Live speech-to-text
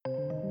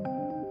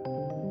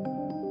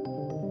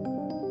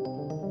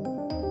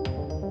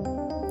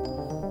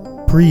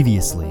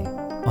Previously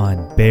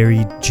on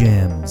Buried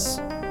Gems.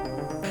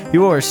 He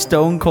wore a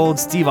Stone Cold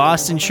Steve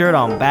Austin shirt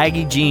on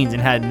baggy jeans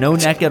and had no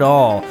neck at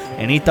all,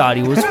 and he thought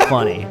he was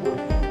funny.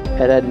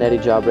 Head and Eddie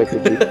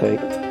Jawbreaker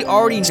deepfake. He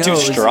already knows. Too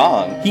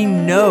strong. He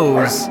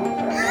knows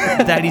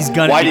that he's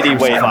gonna Why be did he wait?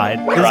 crucified.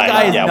 This Right,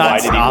 guy is yeah, not why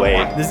did he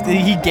stopping.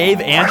 wait? He gave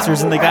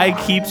answers, and the guy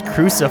keeps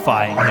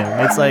crucifying him.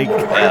 It's like, Yeah,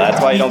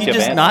 that's why you don't he give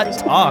just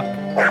answers. not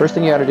talk. First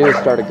thing you gotta do is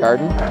start a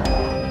garden.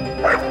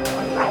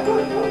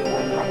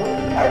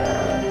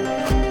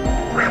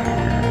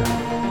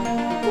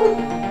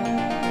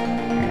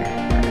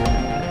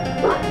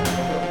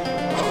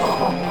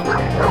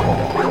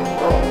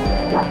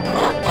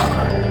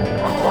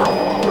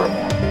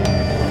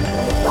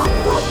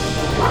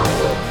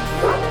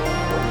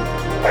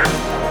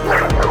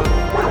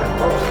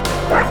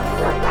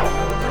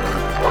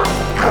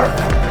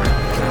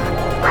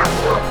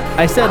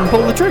 I said and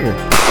pull the trigger.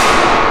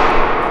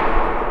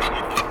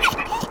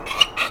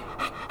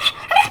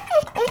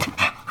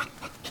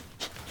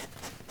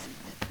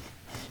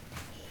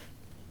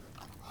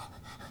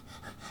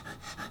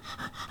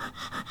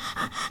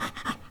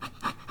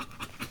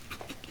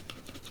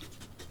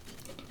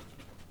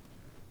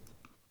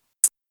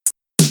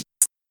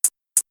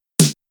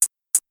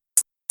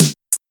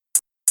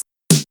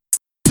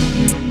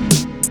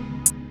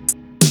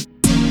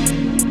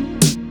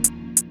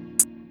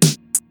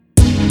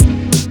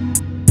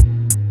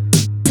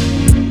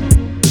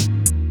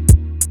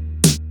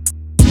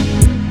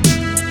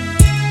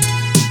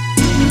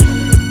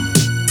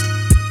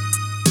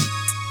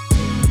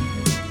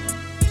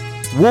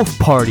 Wolf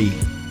party.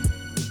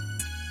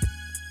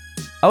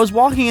 I was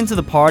walking into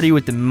the party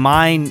with the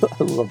mind.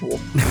 I love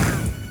wolf.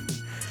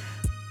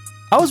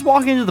 I was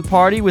walking into the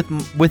party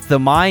with the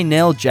My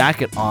Nail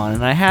jacket on,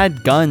 and I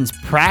had guns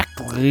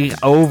practically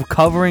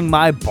covering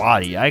my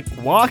body. I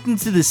walked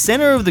into the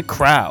center of the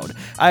crowd.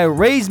 I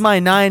raised my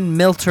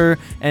 9mm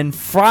and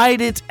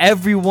fried it.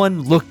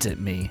 Everyone looked at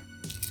me.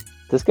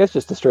 This guy's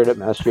just a straight up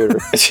mass shooter.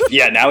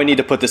 Yeah, now we need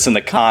to put this in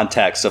the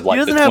context of He like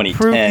the doesn't have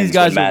proof 2010s these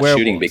guys when are mass werewolves.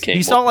 shooting became.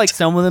 He saw like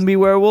some of them be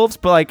werewolves,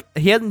 but like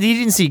he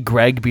didn't see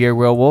Greg be a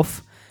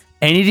werewolf,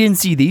 and he didn't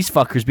see these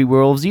fuckers be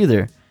werewolves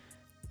either.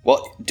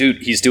 Well,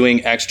 dude, he's doing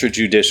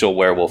extrajudicial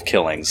werewolf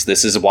killings.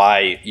 This is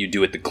why you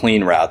do it the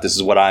clean route. This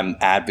is what I'm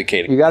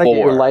advocating You gotta for.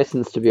 get your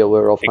license to be a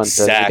werewolf hunter.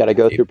 You gotta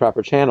go Exactly. through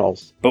proper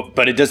channels.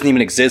 But it doesn't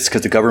even exist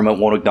because the government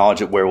won't acknowledge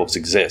that werewolves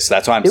exist.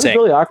 That's why I'm It was saying.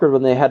 really awkward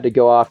when they had to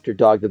go after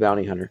Dog the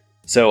Bounty Hunter.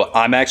 So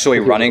I'm actually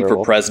If you're a running for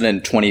werewolf. president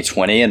in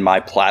 2020, and my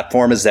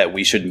platform is that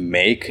we should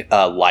make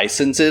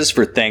licenses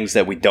for things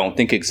that we don't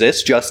think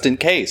exist, just in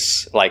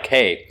case. Like,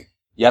 hey,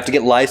 you have to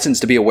get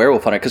licensed to be a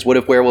werewolf hunter, because what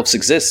if werewolves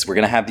exist? We're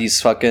gonna have these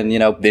fucking,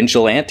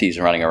 vigilantes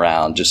running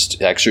around, just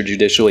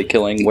extrajudicially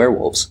killing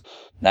werewolves.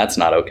 That's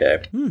not okay.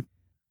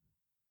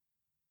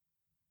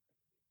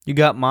 You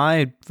got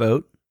my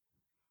vote.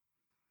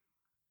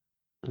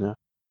 Yeah.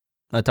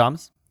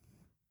 Thomas?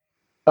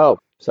 Oh,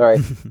 sorry.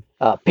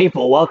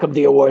 People, welcome to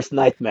your worst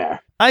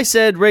nightmare. I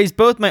said raise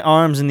both my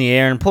arms in the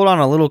air and pulled on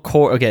a little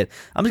cord. Okay,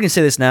 I'm just going to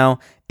say this now.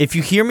 If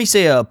you hear me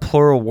say a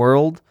plural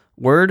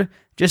word,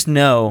 just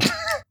know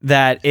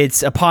that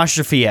it's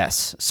apostrophe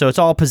S. So it's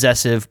all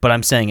possessive, but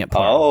I'm saying it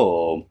plural.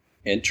 Oh,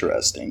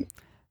 interesting.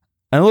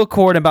 A little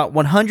cord, about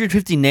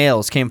 150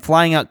 nails came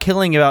flying out,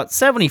 killing about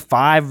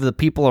 75 of the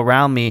people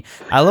around me.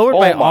 I lowered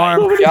my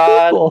arm.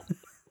 God.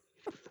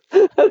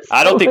 That's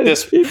I don't so think many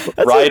this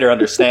people. writer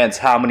understands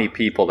how many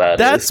people that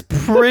That's is.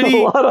 pretty.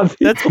 A lot of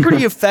people. That's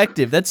pretty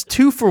effective. That's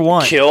 2 for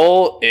 1.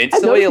 Kill I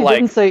know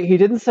instantly, he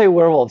didn't say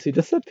werewolves. He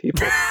just said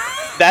people.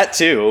 that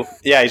too.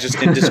 Yeah, he's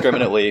just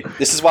indiscriminately.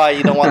 This is why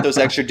you don't want those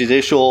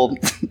extrajudicial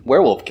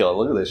werewolf killing.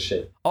 Look at this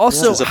shit.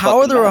 Also, This is a how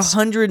are fucking there mess.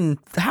 100 and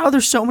how are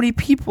there so many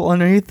people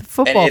underneath the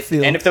football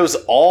field? And if those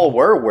all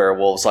were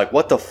werewolves, like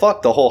what the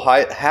fuck? The whole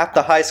half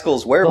the high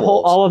school's The werewolves.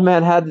 whole all of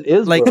Manhattan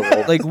is like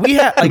werewolves. like we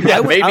have like Yeah, I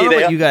don't maybe know they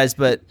about are. you guys,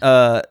 but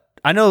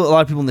I know a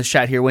lot of people in the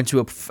chat here went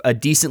to a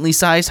decently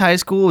sized high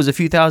school. It was a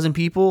few thousand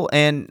people,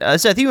 and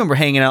Seth, you remember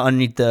hanging out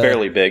underneath the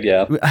fairly big,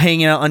 yeah.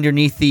 hanging out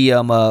underneath the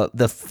Nope.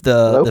 the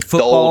The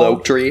football old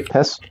oak tree.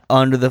 Pest.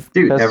 under the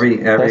Dude, Pest-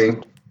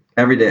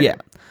 every day. yeah.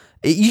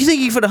 You think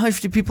you can fit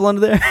 150 people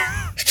under there?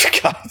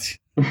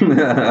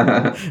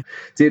 God.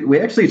 Dude, we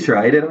actually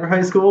tried at our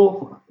high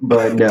school,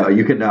 but no,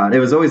 you could not. It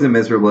was always a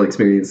miserable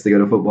experience to go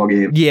to a football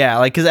game. Yeah,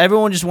 like because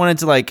everyone just wanted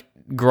to like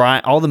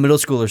grind. All the middle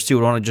schoolers too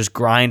would want to just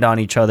grind on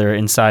each other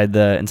inside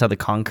the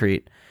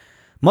concrete,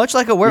 much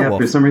like a Yeah,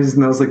 werewolf. for some reason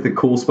that was like the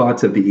cool spot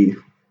to be.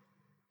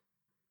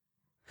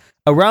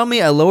 Around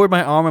me, I lowered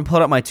my arm and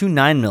pulled out my 2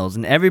 9mm,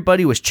 and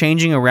everybody was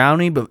changing around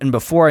me. And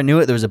before I knew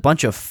it, there was a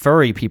bunch of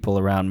furry people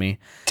around me.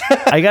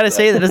 I gotta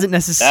say, that doesn't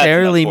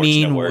necessarily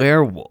mean unfortunate word.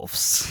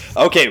 werewolves.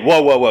 Okay,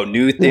 whoa.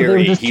 New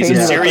theory. just He's a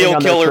changing serial everything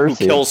on their killer who fursuits.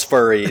 kills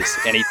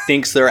furries, and he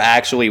thinks they're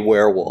actually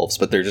werewolves,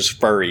 but they're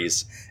just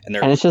furries. And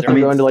And it's just they're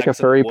they're going to like a sex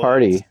in the furry woods.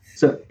 party.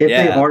 So if they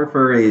Yeah. are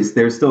furries,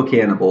 they're still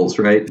cannibals,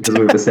 right? Because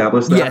we've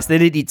established that. Yes, they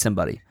did eat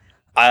somebody.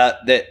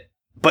 That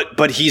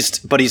But he's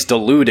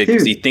deluded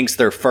because he Dude. thinks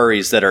they're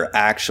furries that are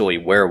actually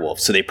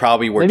werewolves. So they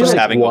probably were Maybe just like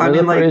having. one I of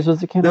mean, the like, furries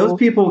was a cannibal? those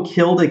people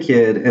killed a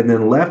kid and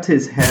then left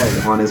his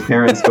head on his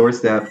parents'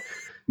 doorstep.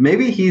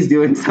 Maybe he's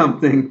doing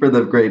something for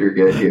the greater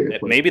good here.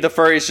 Maybe the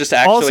furries just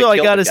actually. Also, I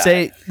killed gotta the guy.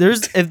 say,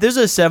 if there's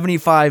a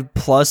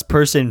 75+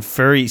 person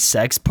furry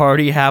sex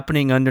party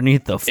happening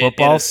underneath the In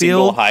football a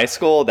single field, high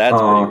school, that's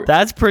Oh. pretty.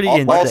 that's pretty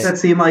All- All insane. that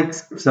seemed like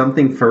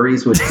something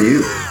furries would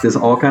do. This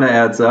all kind of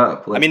adds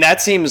up. I mean,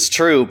 that seems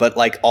true, but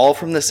like all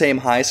from the same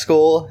high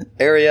school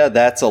area,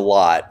 that's a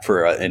lot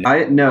for an.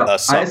 I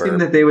suburb. assume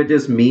that they would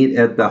just meet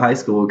at the high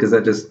school because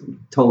that just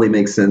totally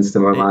makes sense to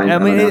my mind. I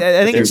mean, don't know.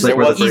 I think Seems it's like there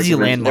what was the easy person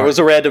mentioned. landmark. There was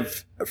a random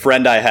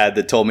friend I had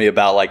that told me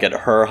about like at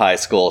her high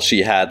school,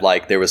 she had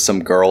like there was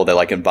some girl that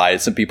like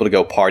invited some people to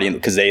go partying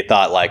because they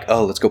thought like,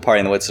 oh, let's go party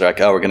in the woods. They're like,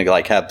 oh, we're gonna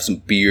like have some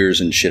beers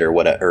and shit or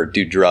whatever, or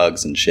do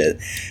drugs and shit.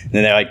 And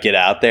then they like get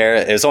out there.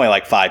 It was only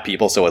like 5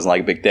 people, so it wasn't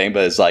like a big thing.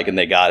 But it's like, and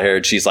they got her,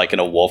 and she's like in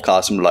a wolf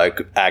costume, like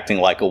acting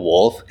like a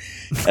wolf.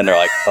 And they're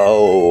like,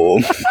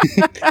 oh,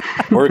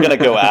 we're gonna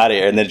go out of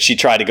here. And then she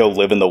tried to go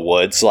live in the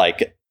woods,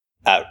 like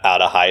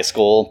out of high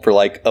school for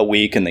like a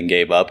week, and then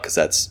gave up because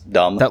that's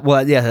dumb.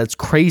 That's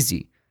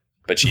crazy.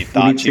 But she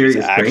thought she was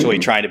serious actually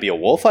training. trying to be a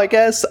wolf, I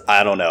guess.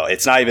 I don't know.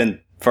 It's not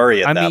even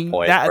furry at that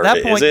point. At or that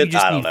is point, it? you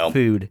just I don't need know.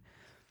 food.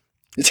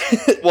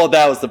 Well,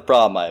 that was the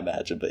problem, I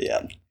imagine. But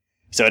yeah.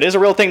 So it is a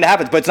real thing that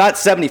happens, but it's not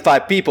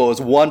 75 people. It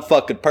was one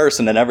fucking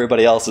person, and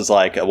everybody else is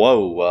like,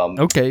 whoa.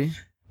 Okay.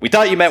 We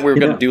thought you meant we were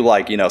going Yeah. to do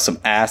like, some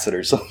acid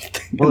or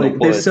something. Well, in the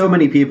like, there's woods. so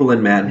many people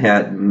in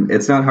Manhattan.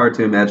 It's not hard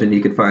to imagine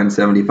you could find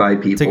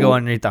 75 people To go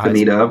underneath the high to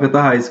meet school. up at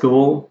the high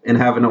school and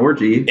have an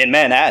orgy. In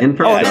Manhattan. In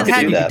person. Oh, Yeah, in I could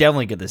Manhattan, do you that. could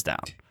definitely get this down.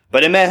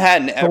 But in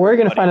Manhattan, So we're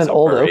going to find everybody's an a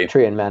old furry. oak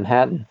tree in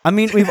Manhattan. I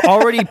mean, we've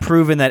already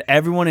proven that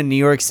everyone in New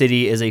York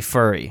City is a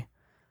furry.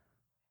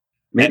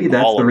 Maybe And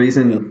that's all the of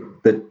reason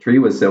the tree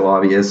was so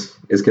obvious,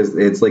 is because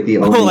it's like the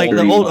only Oh, like the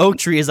tree old oak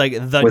tree is like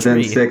the within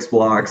tree. 6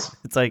 blocks.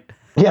 It's like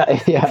Yeah,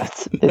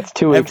 it's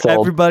 2 weeks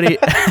old. everybody,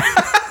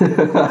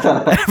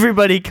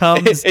 everybody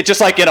comes. It's just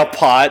like in a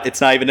pot.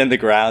 It's not even in the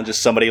ground.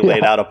 Just somebody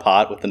laid out a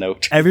pot with an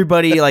oak tree.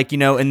 Everybody, like,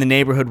 in the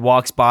neighborhood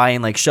walks by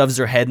and like shoves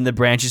their head in the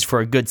branches for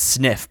a good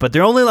sniff, but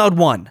they're only allowed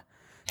one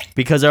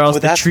because or else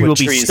the tree will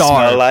be trees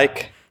starved. smell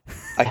like.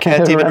 I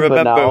can't even Remember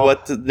remember now.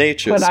 what the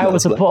nature When I smells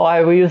was a like.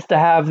 boy, we used to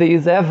have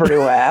these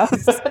everywhere.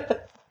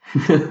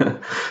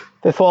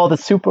 Before the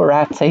super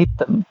rats ate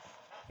them.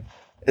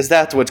 Is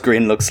that what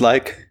green looks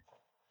like?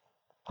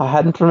 I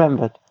hadn't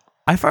remembered.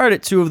 I fired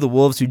at 2 of the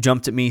wolves who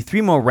jumped at me.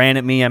 3 more ran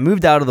at me. I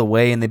moved out of the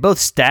way, and they both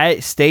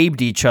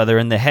stabbed each other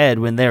in the head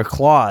with their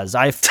claws.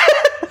 I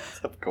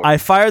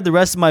fired the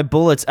rest of my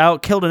bullets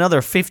out, killed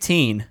another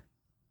 15.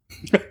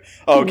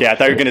 Oh, okay, I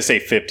thought you were going to say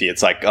 50.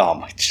 It's like, oh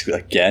my,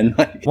 again?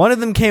 One of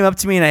them came up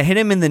to me, and I hit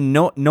him in the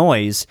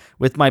noise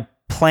with my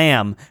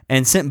plam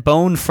and sent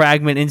bone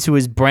fragment into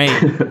his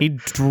brain. He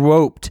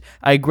dropped.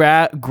 I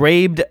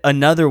grabbed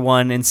another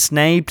one and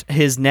sniped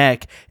his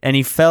neck, and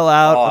he fell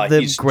out Oh, of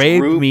the he's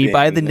grabbed me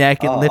by the drooping.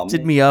 neck and Oh,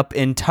 lifted man. me up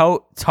and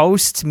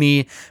toasted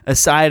me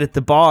aside at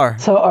the bar.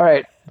 So, all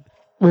right.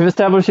 We've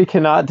established he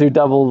cannot do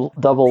double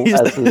He's-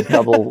 S's,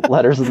 double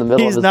letters in the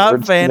middle He's of his not a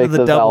words fan to of make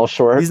the vowel double.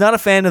 short. He's not a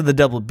fan of the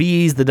double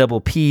B's, the double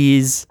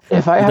P's.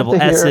 If I the have double to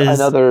hear S's.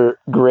 another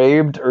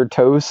graved or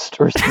toast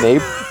or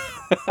Snape,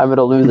 I'm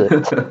gonna lose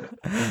it.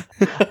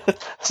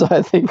 So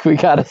I think we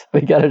gotta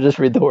just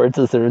read the words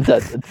as they're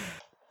intended.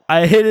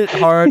 I hit it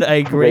hard.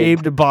 I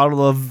grabbed a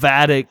bottle of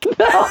Vatic.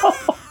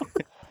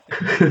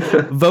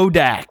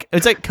 Vodak.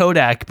 It's like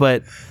Kodak,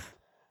 but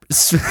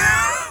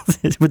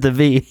with the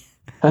V.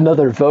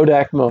 Another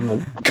Vodak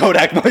moment.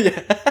 Kodak,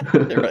 yeah.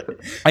 You're right.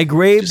 I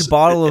grabbed a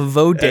bottle of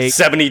Vodak.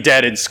 70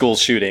 dead in school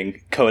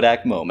shooting.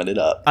 Kodak moment it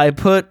up. I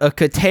put a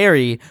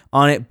Kateri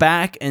on it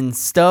back and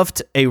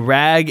stuffed a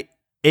rag.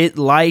 It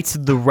lights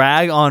the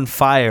rag on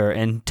fire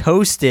and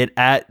toasted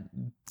at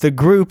the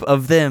group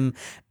of them,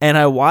 and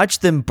I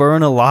watched them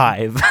burn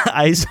alive.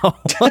 I saw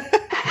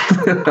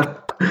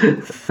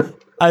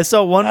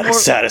one Not more.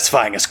 as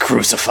satisfying as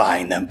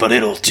crucifying them, but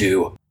it'll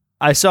do.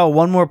 I saw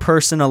one more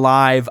person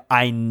alive.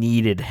 I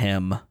needed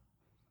him.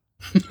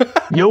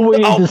 Yo, we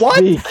need to what?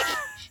 speak.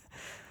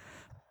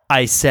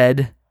 I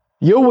said,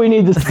 Yo, we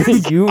need to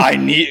speak. "You,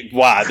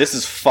 Wow, this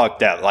is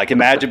fucked up. Like,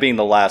 imagine being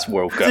the last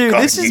werewolf. dude,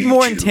 God, this is need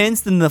more you.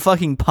 intense than the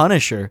fucking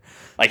Punisher."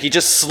 Like, he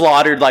just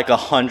slaughtered like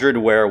 100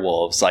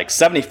 werewolves, like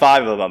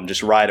 75 of them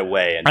just right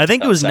away. And I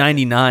think it was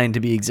 90. 99 to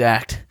be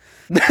exact.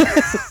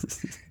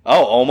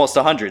 Oh, almost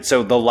 100.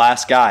 So the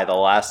last guy, the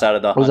last out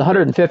of the It was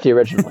 100. 150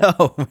 originally.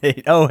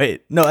 Oh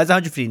wait, no, that's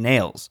 150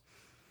 nails.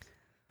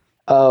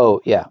 Oh,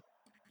 yeah.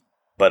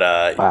 But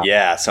Wow.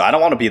 yeah, so I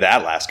don't want to be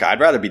that last guy. I'd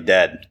rather be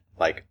dead.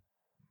 Like,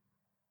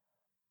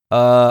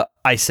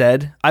 I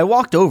said. I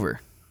walked over.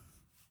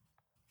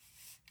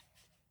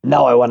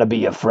 Now I want to be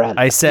your friend.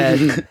 I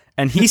said,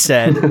 and he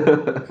said,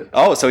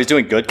 oh, so he's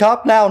doing good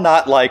cop now,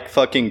 not like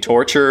fucking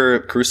torture,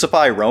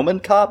 crucify Roman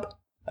cop?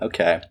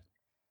 Okay.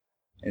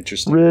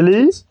 Interesting.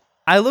 Really?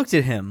 I looked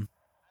at him.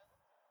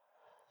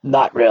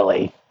 Not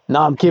really. No,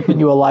 I'm keeping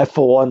you alive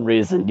for one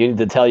reason. You need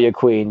to tell your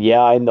queen.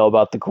 Yeah, I know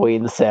about the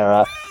queen,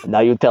 Sarah. And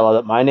now you tell her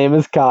that my name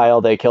is Kyle.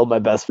 They killed my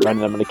best friend,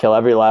 and I'm going to kill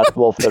every last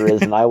wolf there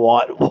is, and I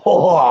want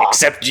war.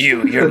 Except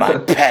you're my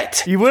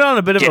pet. You went on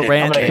a bit of Get a it.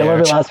 rant I'm going to kill there.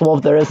 every last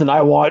wolf there is, and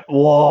I want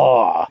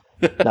war.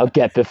 Now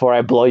get before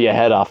I blow your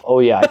head off. Oh,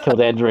 yeah, I killed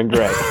Andrew and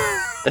Greg.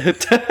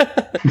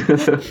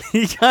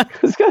 He got-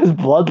 This guy's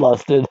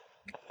bloodlusted.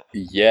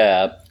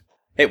 Yeah.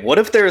 Hey, what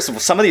if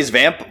some of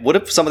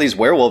these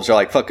werewolves are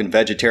like fucking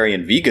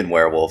vegetarian vegan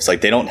werewolves?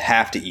 Like they don't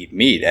have to eat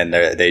meat and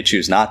they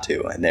choose not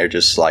to, and they're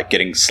just like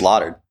getting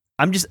slaughtered.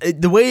 I'm just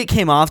the way it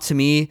came off to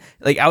me,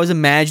 like I was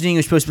imagining it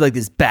was supposed to be like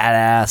this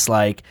badass,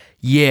 like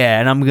yeah,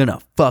 and I'm gonna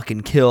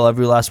fucking kill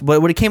every last.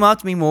 But what it came out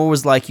to me more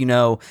was like, you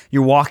know,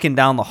 you're walking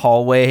down the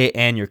hallway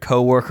and your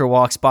coworker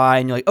walks by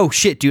and you're like, oh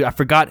shit, dude, I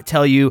forgot to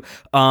tell you,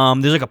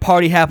 there's like a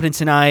party happening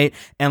tonight,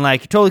 and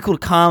like you're totally cool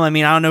to come. I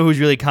mean, I don't know who's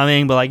really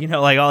coming, but like, you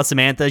know, like oh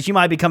Samantha, she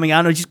might be coming. I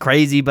don't know, she's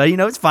crazy, but you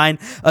know, it's fine.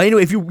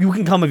 Anyway, if you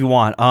can come if you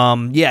want.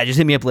 Yeah, just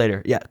hit me up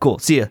later. Yeah, cool,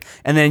 see ya.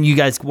 And then you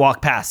guys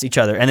walk past each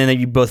other, and then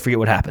you both forget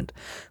what happened.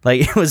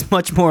 Like it was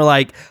much more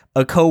like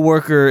a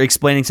coworker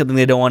explaining something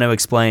they don't want to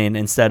explain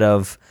instead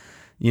of,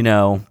 you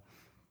know,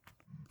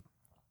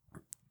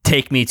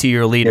 take me to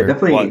your Yeah, leader.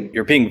 definitely. Well,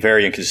 you're being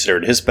very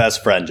inconsiderate. His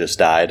best friend just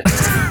died.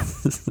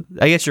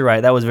 I guess you're right.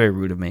 That was very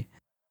rude of me.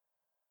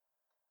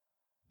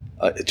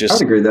 I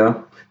would agree,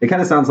 though. It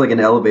kind of sounds like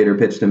an elevator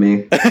pitch to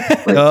me.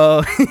 Like,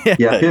 Oh, yeah.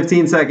 yeah,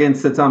 15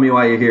 seconds to tell me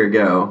why you're here.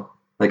 Go.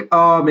 Like,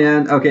 oh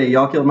man, okay,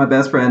 y'all killed my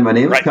best friend. My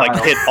name's Right, Kyle.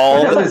 like hit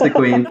all My brother's the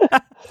queen.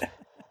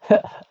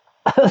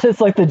 It's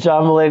like the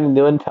John Mulaney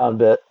Newtown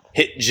bit.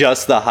 hit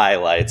just the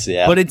highlights.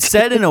 Yeah, But it's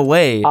said in a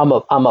way. I'm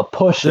a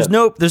push. There's him,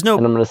 no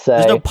and I'm gonna say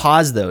there's no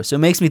pause though, so it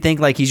makes me think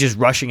like he's just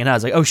rushing it out.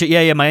 It's like, oh shit,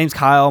 yeah, my name's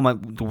Kyle. My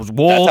was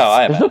Wolf. that's how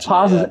I there's no imagine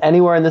pauses it,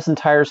 anywhere in this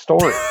entire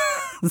story.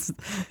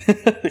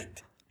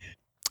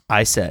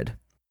 I said,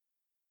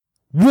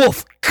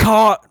 Wolf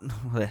caught.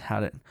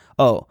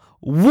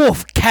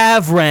 Wolf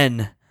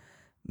Cavern.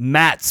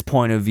 Matt's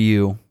point of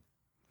view.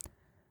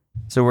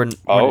 So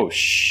Oh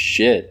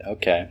shit!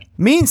 Okay.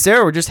 me and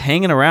Sarah were just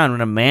hanging around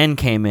when a man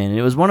came in.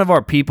 It was one of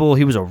our people.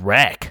 He was a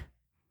wreck.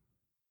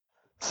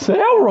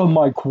 Sarah,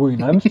 my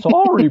queen, I'm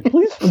sorry.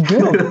 Please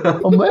forgive.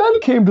 A man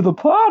came to the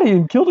party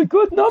and killed a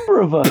good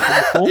number of us.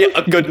 Yeah,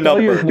 a good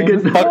number.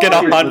 Fucking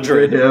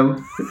 100.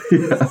 Him.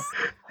 Yeah.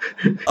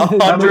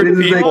 100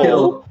 They people.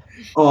 killed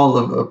all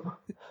of them.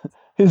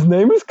 His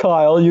name is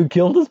Kyle. You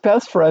killed his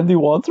best friend. He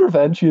wants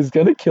revenge. He is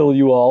going to kill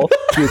you all.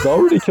 He has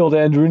already killed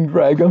Andrew and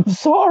Greg. I'm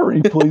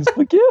sorry. Please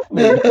forgive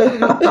me.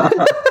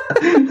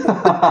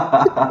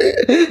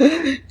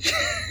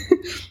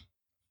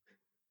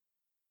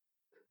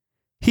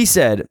 He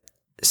said,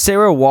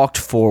 Sarah walked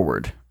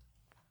forward.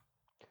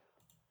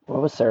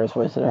 What was Sarah's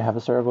voice? Did I have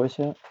a Sarah voice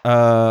yet?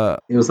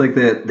 It was like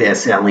they're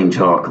selling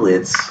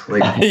chocolates.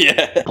 Like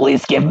Yeah.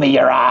 Please give me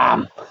your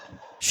arm.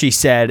 She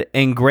said,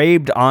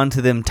 engraved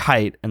onto them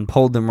tight and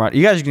pulled them right.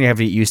 You guys are going to have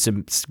to get used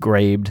to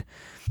engraved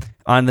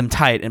on them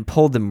tight and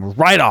pulled them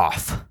right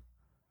off.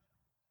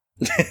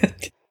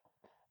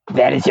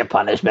 That is your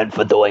punishment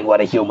for doing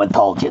what a human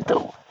told you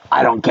to.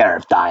 I don't care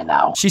if die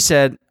now. She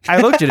said,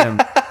 I looked at him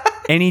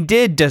and he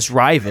did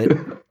describe it.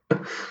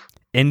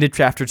 Ended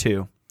chapter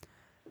 2.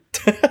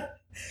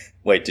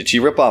 Wait, did she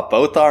rip off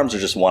both arms or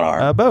just one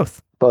arm?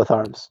 Both. Both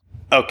arms.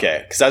 Okay,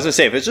 because I was gonna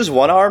say if it's just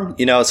one arm,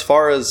 you know, as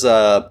far as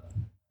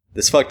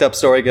this fucked up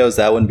story goes,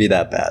 that wouldn't be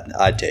that bad.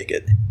 I'd take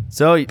it.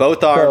 So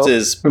Both arms So-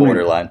 is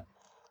borderline.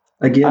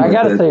 again, I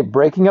gotta the- say,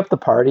 Breaking Up the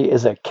Party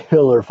is a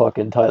killer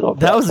fucking title. for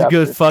that was a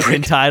chapter. good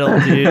fucking title,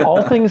 dude.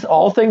 all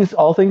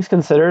things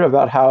considered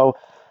about how,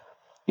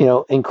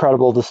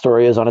 incredible the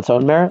story is on its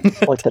own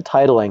merits. Like the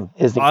titling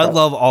is I incredible.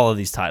 love all of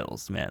these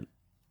titles, man.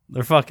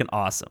 They're fucking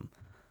awesome.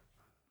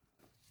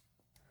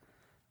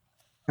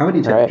 how many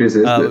All right. chapters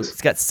is It's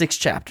this? got 6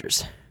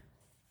 chapters.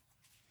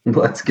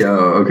 Let's go.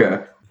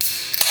 Okay.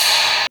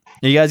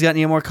 You guys got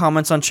any more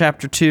comments on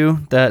chapter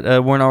 2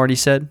 that weren't already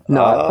said?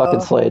 No, I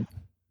fucking slayed.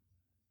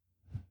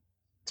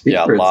 Speak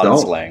Yeah, a for lot of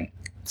itself. slang.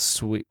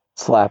 Sweet.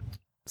 Slap.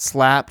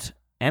 Slapped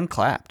and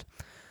clapped.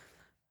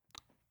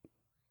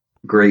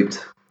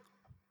 Graped.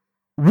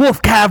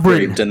 Wolf Cavern.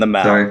 Graped in the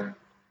mouth.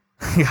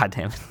 Sorry. God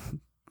damn it.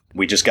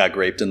 We just got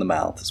graped in the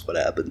mouth. Is what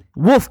happened.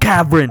 Wolf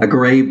Cavern. I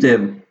graped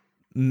him.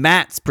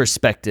 Matt's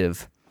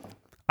perspective.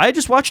 I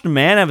just watched a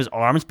man have his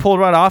arms pulled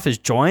right off his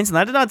joints, and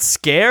that did not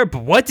scare.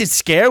 But what did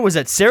scare was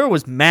that Sarah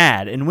was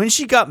mad, and when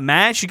she got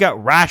mad, she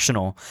got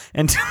rational.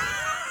 And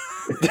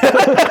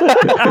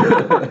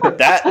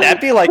That'd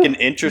be like an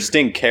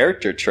interesting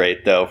character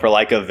trait, though, for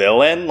like a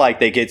villain. Like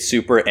they get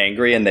super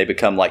angry and they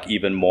become like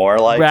even more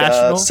like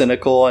Rational?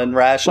 cynical and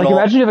rational. Like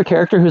imagine you have a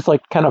character who's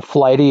like kind of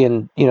flighty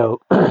and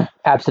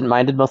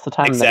absent-minded most of the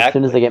time, and then as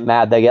soon as they get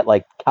mad, they get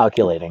like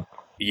calculating.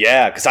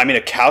 Yeah, because I mean,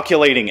 a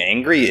calculating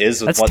angry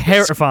is That's what's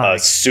terrifying.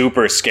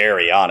 super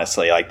scary.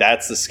 Honestly, like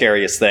that's the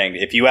scariest thing.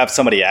 If you have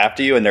somebody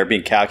after you and they're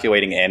being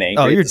calculating and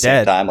angry Oh, you're at the same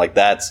dead. time, like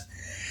that's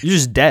you're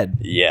just dead.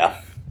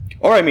 yeah.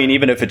 Or I mean,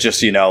 even if it's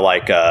just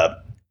like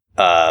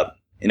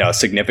a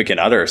significant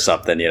other or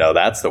something,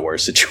 that's the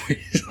worst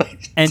situation.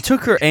 And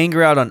took her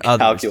anger out on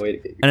others.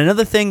 Calculating. And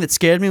another thing that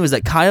scared me was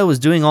that Kyle was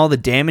doing all the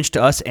damage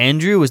to us.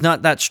 Andrew was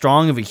not that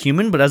strong of a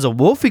human, but as a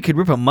wolf, he could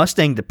rip a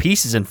Mustang to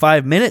pieces in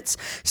 5 minutes.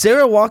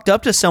 Sarah walked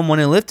up to someone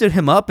and lifted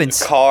him up and...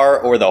 Car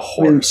or the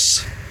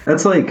horse?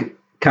 That's like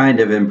kind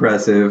of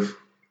impressive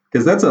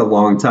because that's a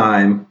long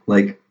time.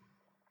 Like,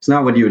 it's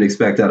not what you would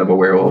expect out of a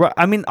werewolf.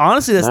 I mean,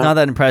 honestly, that's not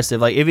that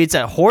impressive. Like, if it's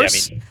a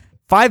horse...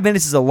 5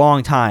 minutes is a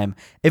long time.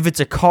 If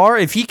it's a car,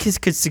 if he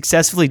could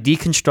successfully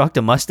deconstruct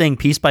a Mustang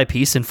piece by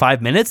piece in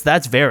 5 minutes,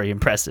 that's very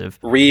impressive.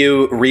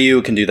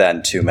 Ryu can do that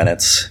in 2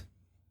 minutes.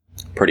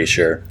 Pretty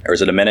sure. Or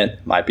is it a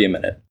minute? Might be a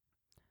minute.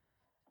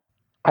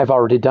 I've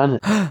already done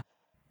it.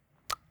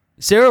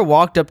 Sarah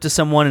walked up to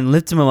someone and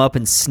lifted him up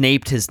and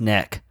snaped his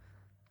neck.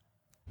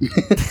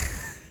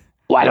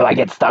 Why do I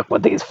get stuck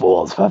with these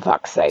fools, for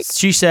fuck's sake?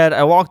 She said,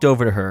 I walked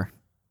over to her.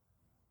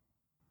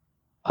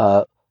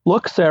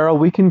 Look, Sarah,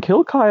 we can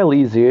kill Kyle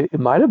easy. It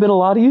might have been a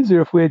lot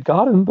easier if we had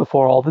got him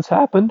before all this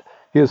happened.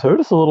 He has hurt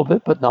us a little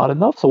bit, but not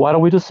enough, so why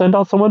don't we just send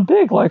out someone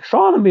big, like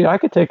Sean and me? I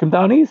could take him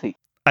down easy.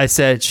 I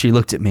said. She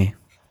looked at me.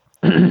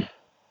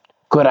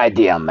 Good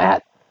idea,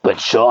 Matt,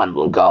 but Sean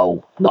will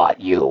go, not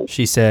you.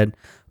 She said,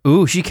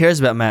 ooh, she cares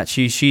about Matt.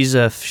 She's she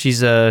likes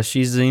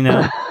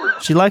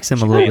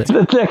him a little bit.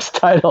 The next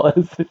title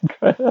is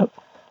incredible.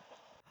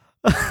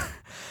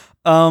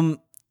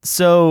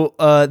 So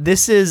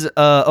this is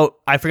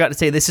I forgot to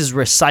say this is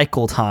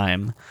recycle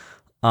time.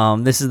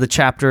 This is the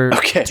chapter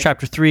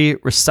chapter 3,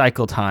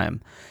 recycle time.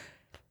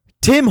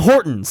 Tim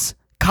Hortons,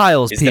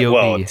 Kyle's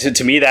POV.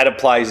 To me that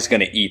implies he's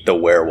going to eat the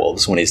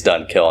werewolves when he's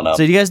done killing them.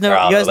 So do you guys know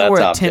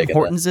where Tim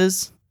Hortons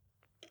is?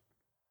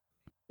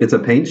 It's a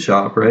paint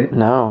shop, right?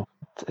 No.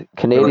 It's a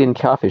Canadian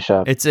coffee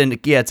shop. It's a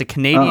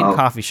Canadian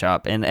coffee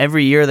shop, and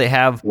every year they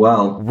have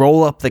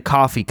roll up the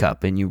coffee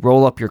cup, and you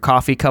roll up your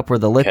coffee cup where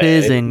the lip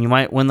is, and you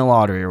might win the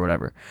lottery or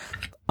whatever.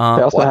 They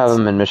also have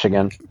them in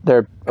Michigan.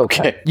 They're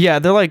okay. Yeah,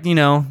 they're like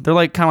kind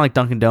of like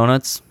Dunkin'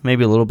 Donuts,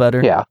 maybe a little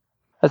better. Yeah,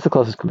 that's the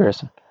closest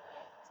comparison.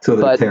 So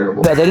they're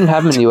terrible. They didn't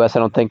have them in the U.S. I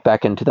don't think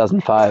back in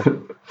 2005.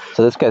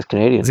 So this guy's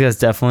Canadian. This guy's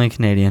definitely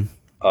Canadian.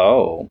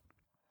 Oh,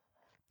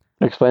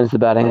 it explains the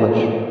bad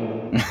English.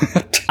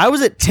 I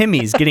was at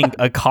Timmy's getting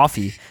a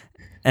coffee,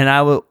 and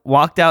I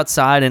walked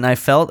outside, and I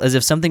felt as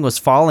if something was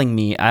following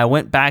me. I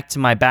went back to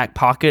my back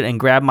pocket and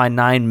grabbed my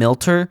 9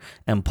 Milter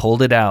and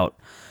pulled it out.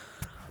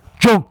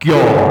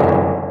 Junkyard.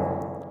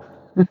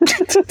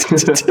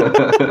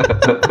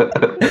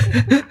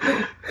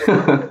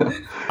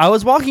 I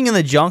was walking in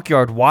the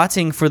junkyard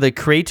watching for the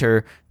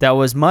crater that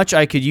was much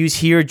I could use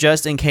here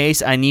just in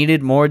case I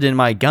needed more than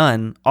my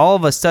gun. All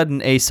of a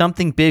sudden,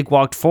 something big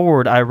walked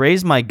forward. I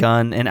raised my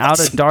gun, and out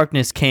of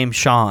darkness came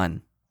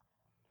Sean.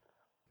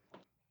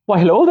 Why,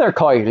 hello there,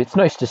 Kyle. It's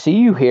nice to see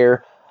you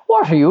here.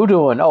 What are you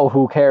doing? Oh,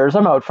 who cares?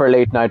 I'm out for a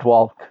late night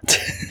walk.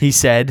 He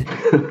said.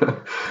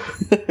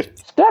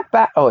 Step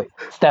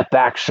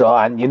back,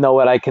 Sean. You know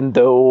what I can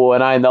do,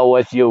 and I know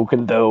what you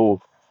can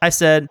do. I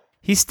said,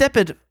 he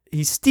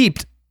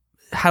steeped.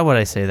 How would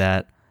I say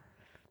that?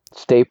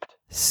 Staped.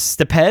 He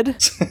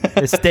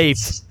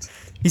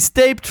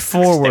staped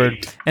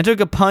forward and took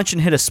a punch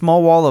and hit a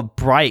small wall of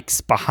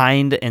bricks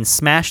behind and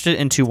smashed it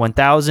into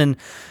 1,000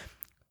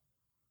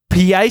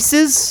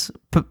 pieces.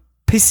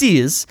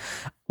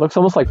 Looks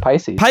almost like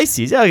Pisces.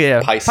 Pisces. Oh,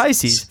 yeah.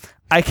 Pisces.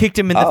 I kicked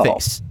him in the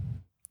face.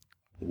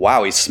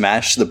 Wow, he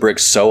smashed the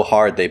bricks so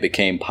hard they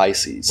became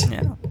Pisces.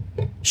 Yeah.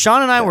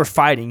 Sean and I were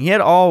fighting. He had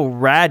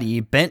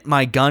already bent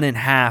my gun in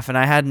half, and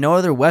I had no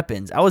other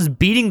weapons. I was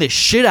beating the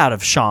shit out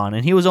of Sean,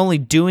 and he was only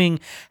doing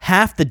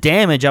half the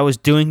damage I was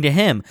doing to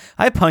him.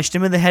 I punched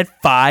him in the head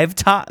 5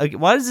 times.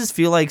 Why does this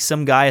feel like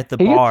some guy at the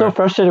bar? He gets so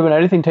frustrated when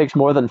anything takes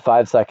more than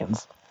 5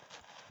 seconds.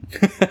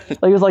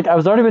 He was like, I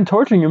was already been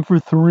torturing him for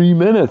 3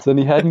 minutes, and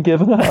he hadn't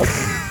given up.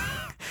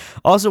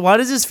 Also, why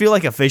does this feel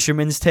like a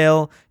Fisherman's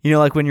Tale? You know,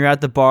 like when you're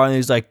at the bar and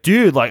he's like,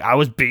 dude, like I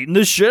was beating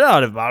the shit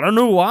out of him. I don't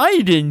know why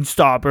you didn't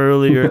stop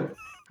earlier.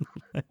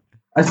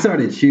 I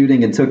started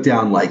shooting and took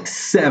down like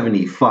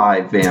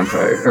 75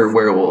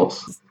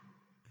 werewolves.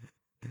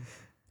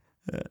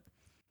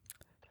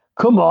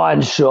 Come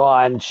on,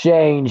 Sean,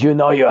 change. You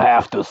know you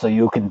have to so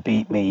you can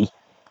beat me.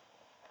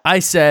 I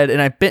said,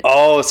 and I bit.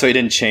 Oh, so he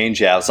didn't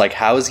change. Yeah, I was like,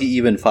 how is he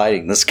even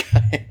fighting this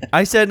guy?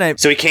 I said, and I.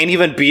 So he can't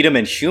even beat him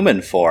in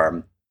human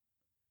form.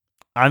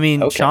 I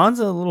mean, okay. Sean's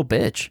a little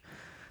bitch.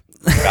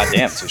 God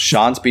damn. So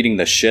Sean's beating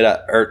the shit out.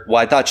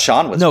 I thought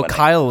Sean was winning. No,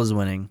 Kyle was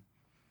winning.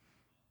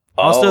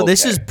 Also,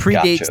 this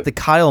predates the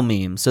Kyle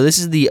meme. So this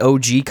is the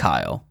OG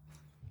Kyle.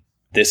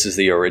 This is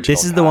the original.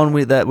 This is the one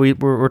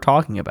we're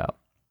talking about.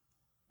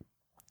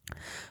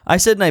 I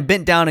said, and I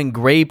bent down and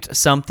graped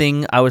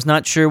something. I was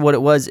not sure what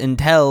it was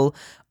until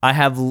I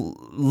have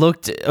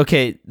looked.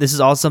 Okay, this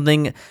is all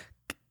something.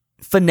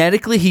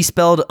 Phonetically, he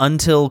spelled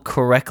until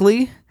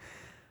correctly.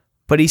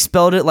 But he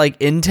spelled it like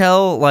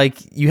intel, like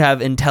you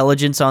have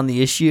intelligence on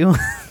the issue.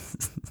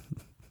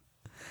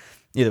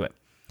 Either way.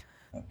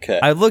 Okay.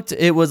 I looked,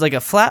 it was like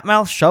a flat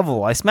mouth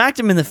shovel. I smacked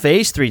him in the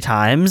face 3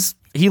 times.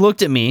 He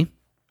looked at me.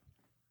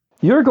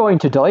 You're going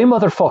to die,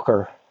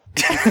 motherfucker.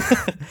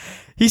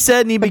 He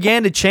said, and he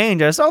began to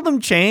change. I saw them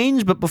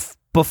change, but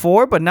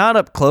before, but not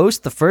up close.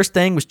 The first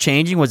thing was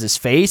changing was his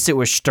face. It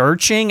was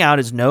stirching out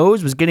his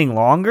nose, was getting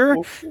longer.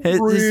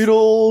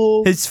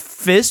 His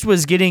fist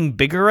was getting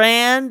bigger,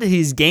 and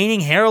he's gaining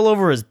hair all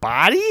over his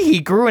body. He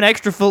grew an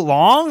extra foot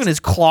long, and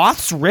his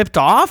cloths ripped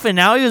off, and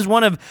now he was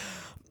one of...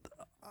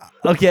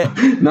 Okay.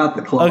 Not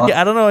the claw. Okay,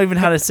 I don't know even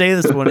how to say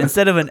this one.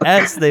 Instead of an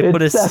S, they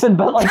put a Seven,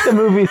 but like the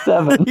movie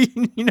Seven.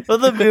 You know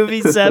the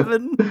movie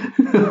Seven?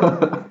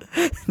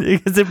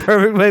 It's a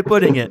perfect way of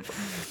putting it.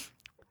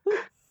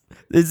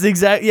 It's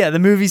the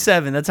movie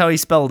Seven. That's how he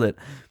spelled it.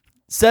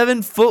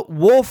 7-foot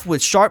wolf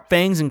with sharp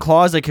fangs and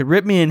claws that could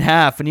rip me in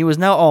half, and he was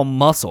now all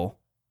muscle.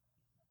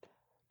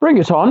 Bring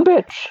it on,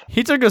 bitch.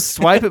 He took a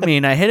swipe at me,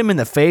 and I hit him in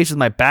the face with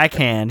my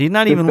backhand. He did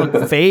not even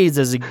look phased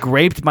as he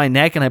graped my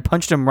neck, and I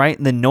punched him right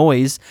in the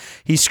nose.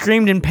 He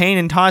screamed in pain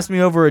and tossed me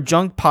over a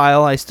junk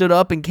pile. I stood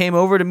up and came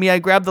over to me. I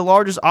grabbed the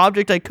largest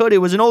object I could. It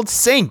was an old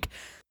sink.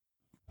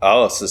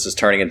 Oh, so this is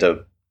turning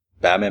into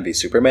Batman v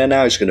Superman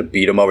now? He's going to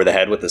beat him over the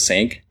head with the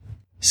sink?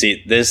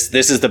 See, this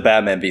is the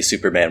Batman v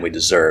Superman we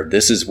deserve.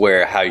 This is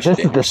how you should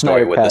end your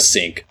story with the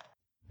sink.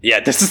 Yeah,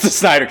 this is the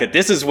Snyder Cut.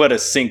 This is what a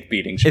sink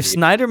beating should be. If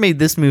Snyder made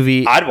this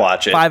movie, I'd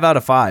watch it. 5 out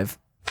of 5.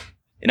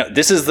 You know,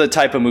 this is the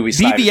type of movie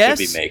Snyder should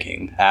be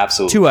making.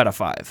 Absolutely. 2 out of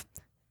 5.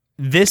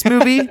 This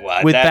movie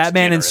Well, with that's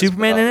Batman and generous,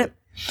 Superman in but-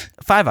 it,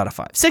 5 out of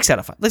 5. 6 out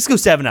of 5. Let's go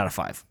 7 out of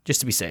 5, just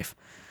to be safe.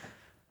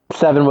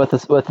 7 with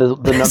the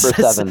number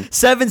 7.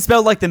 7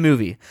 spelled like the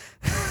movie.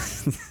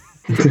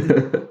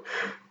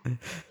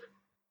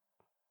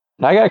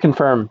 Now I gotta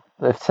confirm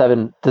if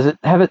 7 does it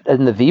have it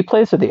in the V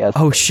place or the S?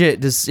 Oh place?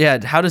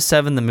 shit! How does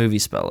 7 the movie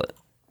spell it?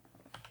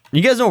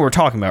 You guys know what we're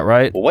talking about,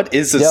 right? Well, what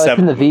is the Yeah, it's in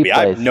seventh the V movie?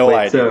 I have place. no Wait,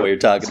 idea so- what you're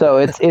talking So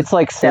it's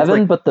like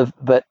 7, like-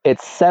 but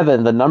it's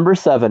 7, the number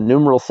 7,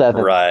 numeral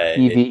 7, Right.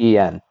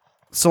 EVEN.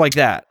 So like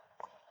that.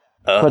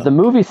 about. But the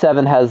movie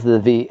 7 has it in the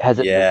V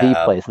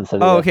Yeah. place instead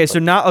of Oh, the okay. S So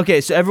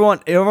place.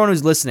 everyone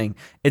who's listening,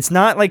 it's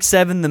not like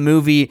 7 the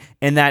movie,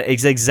 and that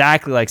is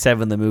exactly like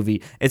 7 the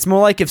movie. It's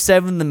more like if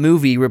 7 the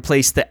movie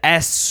replaced the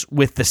S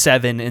with the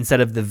 7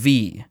 instead of the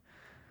V.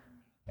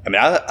 I mean,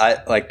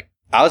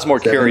 I was more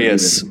Seven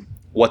curious even.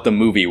 what the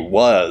movie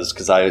was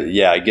because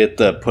I get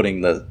the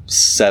putting the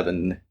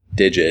 7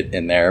 digit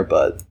in there,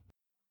 but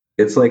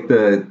It's like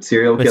the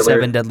serial With killer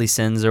 7 deadly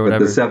sins or with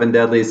whatever. the 7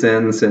 deadly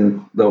sins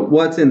and the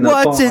what's in the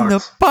What's box. in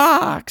the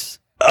box?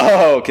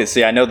 oh, okay.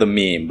 See, I know the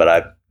meme,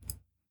 but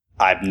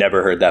I've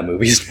never heard that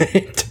movie's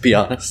name, to be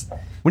honest.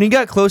 When he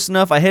got close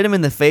enough, I hit him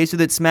in the face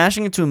with it,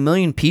 smashing it to a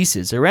million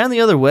pieces. I ran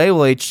the other way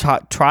while he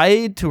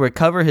tried to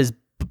recover his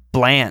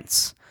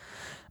blants.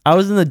 I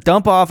was in the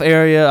dump-off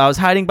area. I was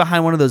hiding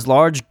behind one of those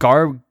large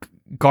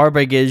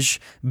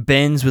garbage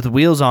bins with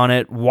wheels on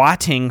it,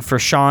 waiting for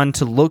Sean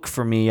to look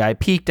for me. I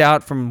peeked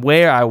out from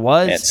where I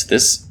was. It's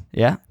this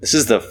Yeah,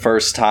 is the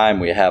first time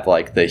we have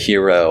like the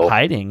hero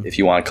hiding. if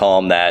you want to call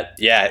him that.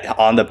 Yeah,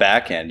 on the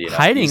back end, you know,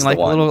 Hiding he's like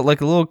the a one.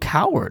 little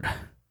coward.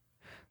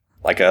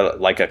 like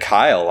a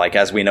Kyle, like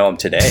as we know him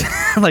today.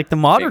 Like the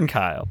modern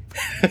Kyle.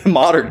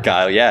 Modern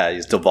Kyle, yeah,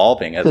 he's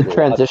devolving as It's a we're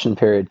transition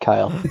period,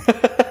 Kyle.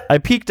 I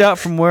peeked out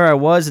from where I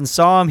was and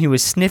saw him. He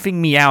was sniffing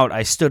me out.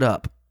 I stood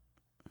up.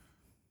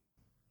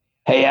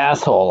 Hey,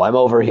 asshole, I'm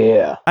over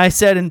here. I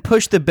said and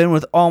pushed the bin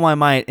with all my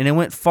might, and it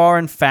went far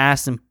and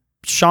fast, and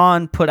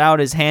Sean put out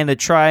his hand to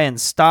try and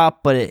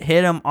stop, but it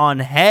hit him on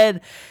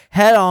head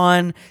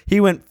on. He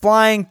went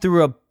flying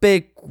through a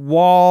big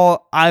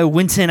wall. I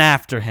went in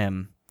after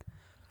him.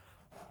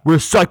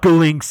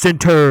 Recycling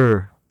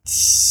center.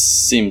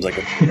 Seems like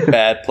a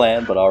bad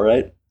plan, but all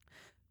right.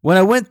 When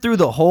I went through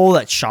the hole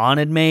that Sean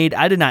had made,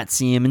 I did not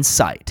see him in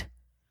sight.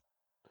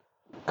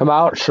 Come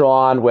out,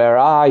 Sean, where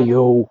are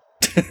you?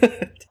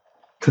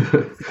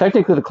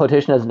 Technically, the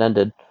quotation hasn't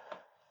ended.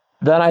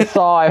 Then I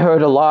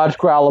heard a large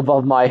growl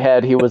above my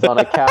head. He was on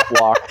a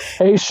catwalk.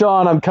 Hey,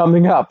 Sean, I'm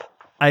coming up.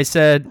 I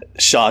said,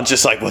 Sean's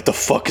just like, what the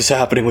fuck is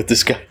happening with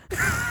this guy?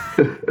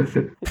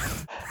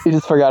 He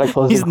just forgot to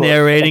close he's the quote.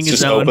 narrating He's his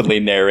just own. openly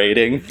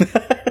narrating.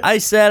 I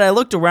said I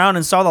looked around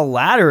and saw the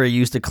ladder I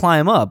used to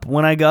climb up.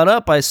 When I got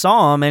up, I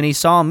saw him, and he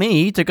saw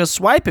me. He took a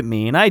swipe at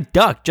me, and I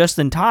ducked just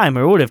in time,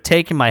 or it would have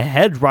taken my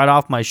head right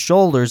off my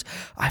shoulders.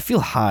 I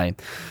feel high.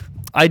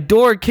 I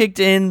door kicked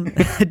him in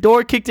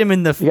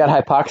the. You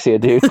got hypoxia,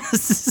 dude.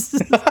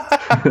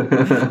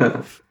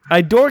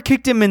 I door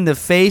kicked him in the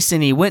face,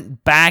 and he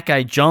went back.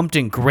 I jumped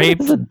and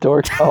grabbed It's a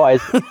door. Oh,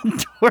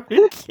 door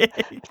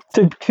kick.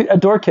 a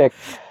door kick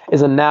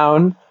is a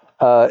noun.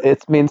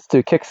 It means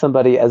to kick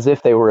somebody as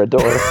if they were a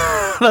door,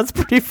 That's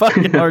pretty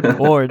fucking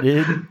hardcore,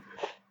 dude.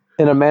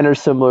 in a manner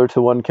similar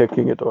to one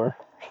kicking a door.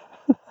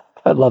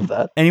 I love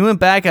that. And he went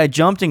back. I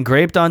jumped and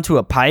graped onto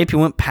a pipe. He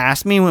went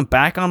past me and went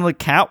back onto the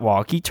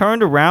catwalk. He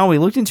turned around. We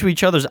looked into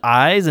each other's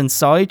eyes and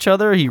saw each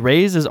other. He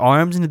raised his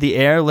arms into the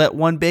air, let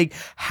one big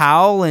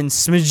howl, and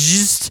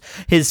smidged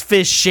his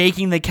fist,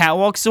 shaking the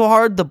catwalk so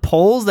hard the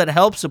poles that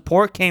helped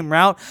support came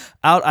out.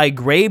 I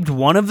grabbed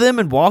one of them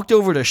and walked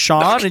over to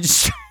Sean and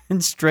just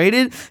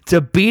demonstrated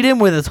to beat him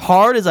with as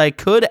hard as I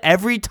could.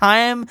 Every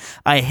time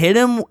I hit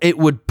him, it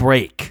would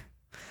break.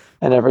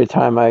 And every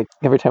time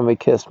we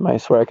kissed, I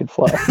swear I could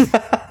fly.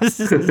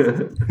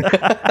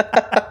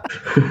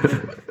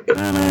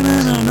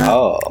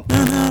 Oh.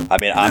 I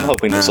mean, I'm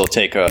hoping this will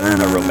take a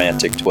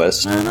romantic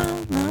twist.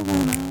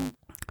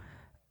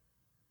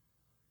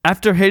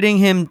 After hitting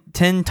him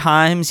 10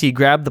 times, he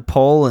grabbed the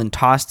pole and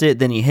tossed it.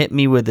 Then he hit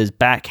me with his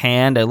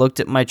backhand. I looked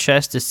at my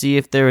chest to see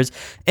if there was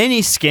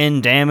any skin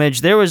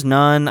damage. There was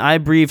none. I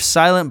breathed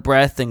silent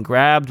breath and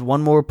grabbed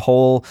one more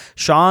pole.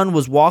 Sean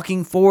was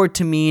walking forward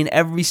to me, and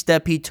every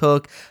step he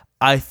took,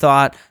 I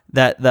thought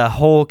that the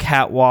whole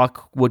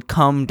catwalk would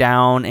come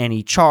down, and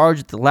he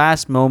charged at the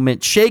last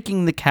moment,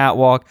 shaking the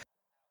catwalk.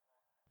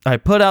 I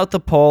put out the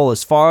pole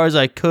as far as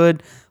I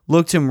could,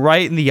 looked him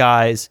right in the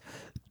eyes.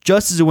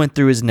 Just as it went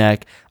through his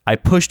neck, I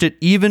pushed it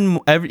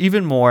even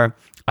more.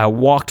 I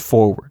walked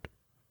forward.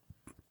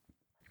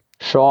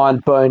 Sean,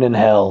 burn in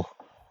hell.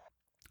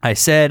 I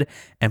said,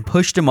 and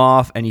pushed him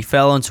off, and he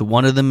fell into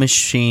one of the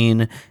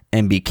machine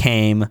and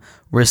became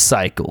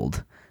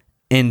recycled.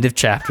 End of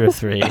chapter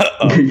 3.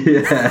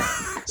 Yeah.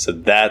 So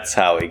that's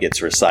how he gets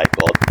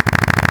recycled.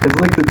 It's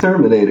like the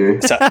Terminator.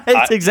 So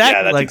It's exactly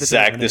yeah, that's like the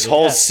exact. This Terminator,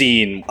 whole yeah.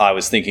 scene, I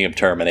was thinking of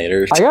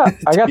Terminator.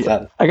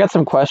 I got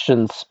some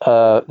questions.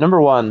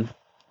 Number one,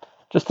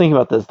 just thinking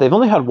about this, they've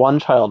only had one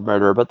child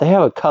murderer, but they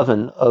have a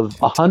coven of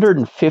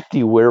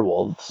 150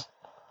 werewolves. So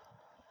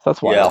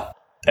that's wild.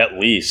 Yeah, at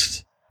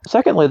least.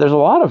 Secondly, there's a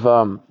lot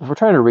of if we're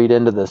trying to read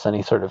into this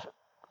any sort of,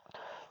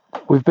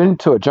 we've been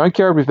to a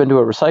junkyard, we've been to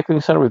a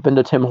recycling center, we've been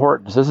to Tim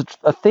Hortons. There's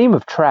a theme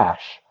of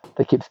trash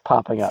that keeps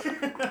popping up.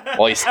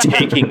 Well, he's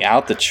taking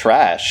out the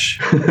trash.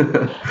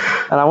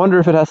 And I wonder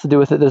if it has to do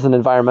with it. There's an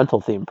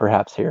environmental theme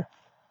perhaps here.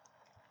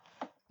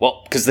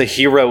 Well, because the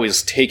hero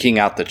is taking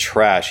out the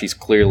trash. He's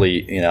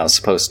clearly,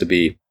 supposed to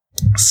be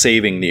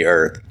saving the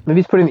earth.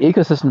 Maybe he's putting the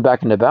ecosystem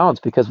back into balance,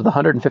 because with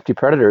 150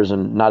 predators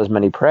and not as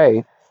many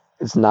prey,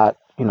 it's not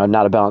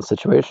a balanced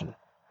situation.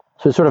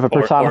 So it's sort of a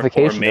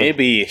personification. Or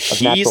maybe of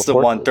he's natural the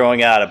one forces. throwing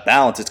it out of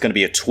balance. It's going to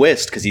be a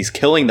twist because he's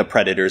killing the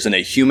predators and the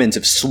humans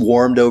have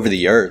swarmed over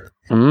the earth.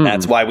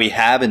 That's why we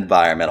have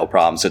environmental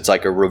problems. It's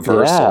like a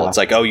reversal. Yeah. It's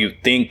like, oh, you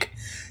think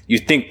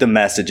the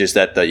message is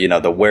that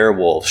the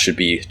werewolf should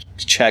be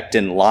checked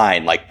in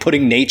line, like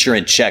putting nature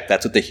in check.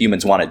 That's what the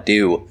humans want to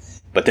do,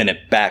 but then it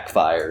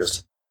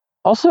backfires.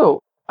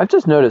 Also, I've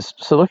just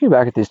noticed, so looking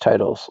back at these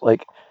titles,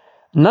 like,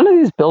 none of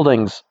these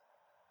buildings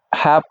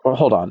have...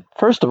 hold on.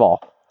 First of all,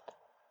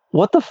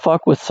 what the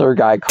fuck was Sir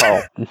Guy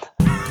Carlton?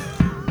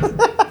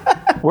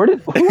 Who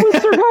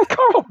was Sir Guy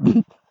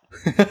Carlton?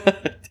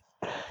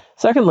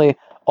 Secondly,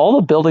 all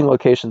the building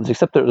locations,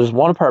 except there's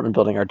one apartment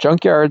building, are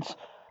junkyards,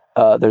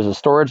 there's a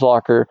storage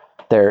locker,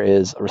 there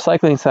is a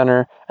recycling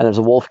center, and there's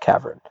a wolf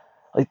cavern.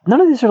 Like,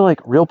 none of these are like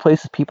real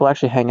places people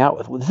actually hang out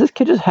with. Does this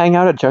kid just hang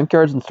out at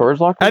junkyards and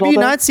storage lockers? Have all you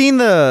day? not seen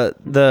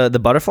the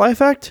butterfly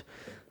effect?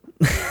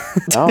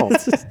 No,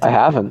 I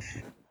haven't.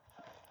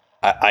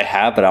 I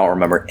have, but I don't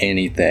remember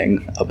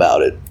anything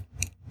about it.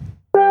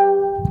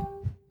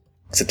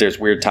 Except there's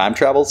weird time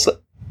travels.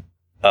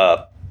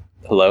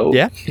 Hello?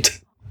 Yeah.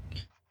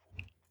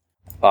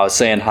 I was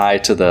saying hi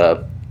to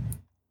the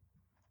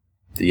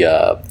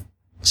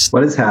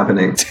What is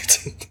happening?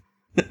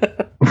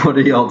 What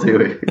are y'all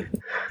doing?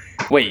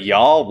 Wait,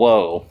 y'all?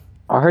 Whoa.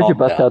 I heard you Calm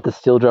bust down. out the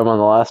steel drum on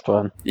the last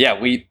one. Yeah,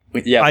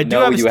 I do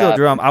have a steel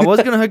drum. I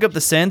was gonna hook up the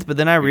synth, but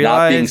then I being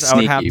realized I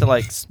would have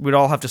sneaky. to we'd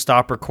all have to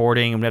stop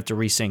recording and we'd have to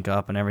resync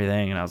up and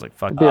everything. And I was like,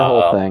 fuck. It'd be a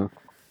whole Oh. thing.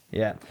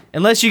 Yeah.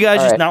 Unless you guys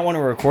All just right. not want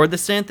to record the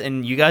synth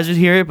and you guys would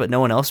hear it, but no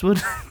one else would.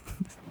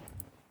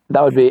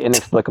 That would be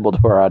inexplicable to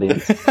our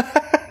audience.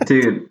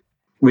 Dude,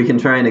 we can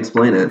try and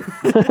explain it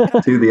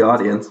to the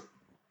audience.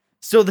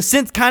 So the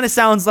synth kind of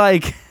sounds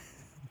like.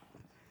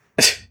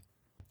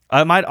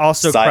 I might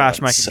also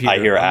crash my Silence. computer. I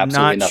hear I'm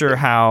absolutely not sure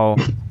nothing. how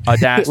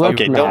Audacity.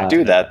 Okay, Nah. don't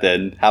do that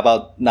then. How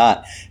about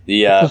not?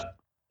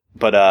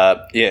 What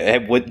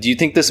do you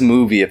think this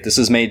movie, if this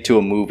is made to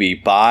a movie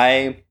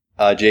by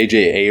J.J.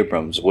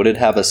 Abrams, would it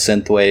have a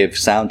synthwave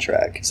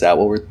soundtrack? Is that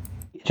what we're...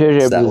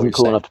 JJ Is that what isn't you're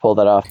cool saying? enough to pull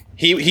that off.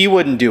 He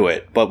wouldn't do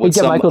it, but We'd with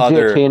get some Michael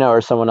other... Giacchino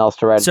or someone else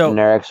to write So- a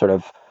generic sort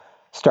of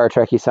Star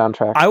Trek-y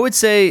soundtrack. I would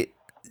say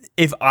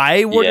if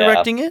I were Yeah.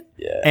 directing it,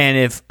 Yeah. and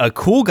if a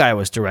cool guy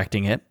was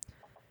directing it,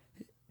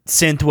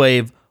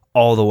 synthwave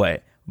all the way.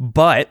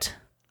 But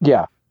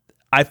Yeah.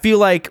 I feel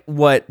like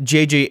what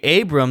J.J.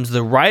 Abrams,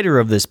 the writer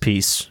of this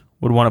piece,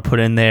 would want to put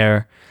in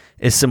there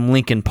is some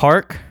Linkin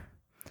Park.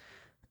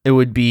 It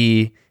would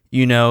be,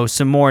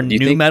 some more you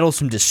new think- metal,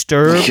 some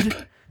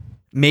Disturbed,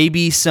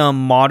 maybe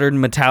some modern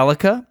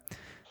Metallica.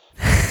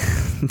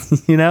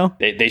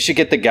 They should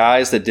get the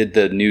guys that did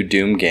the new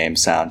Doom game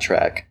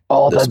soundtrack.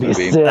 Oh, This that'd be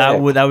movie. sick. That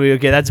would be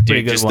okay. That's a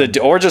pretty Dude,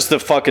 good one. just the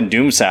fucking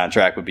Doom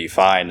soundtrack would be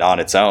fine on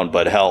its own,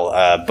 but hell,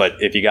 but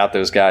if you got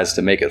those guys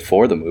to make it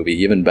for the movie,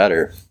 even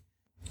better.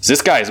 'Cause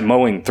this guy's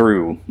mowing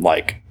through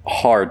like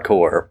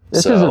hardcore.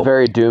 This so, is a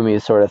very doomy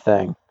sort of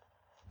thing.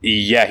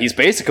 yeah, he's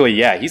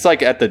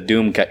like at the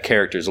Doom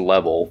character's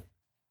level.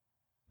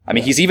 I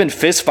mean, he's even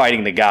fist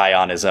fighting the guy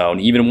on his own,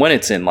 even when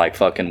it's in like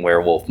fucking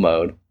werewolf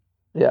mode.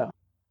 Yeah,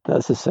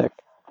 this is sick.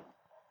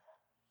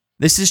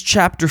 This is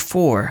chapter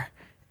 4.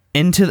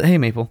 Into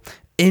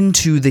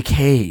the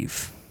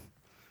cave.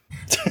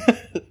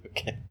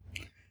 Okay.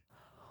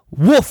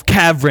 Wolf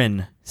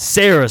Cavern,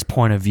 Sarah's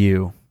point of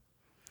view.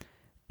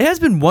 It has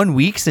been 1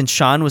 week since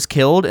Sean was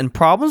killed, and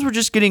problems were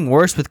just getting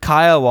worse with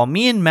Kyle while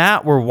me and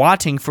Matt were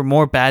watching for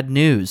more bad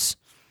news.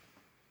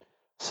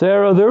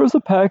 Sarah, there is a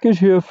package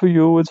here for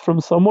you. It's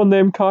from someone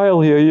named Kyle.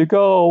 Here you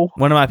go.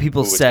 One of my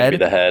people Ooh, it's gonna be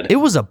said the head. it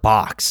was a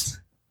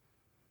box.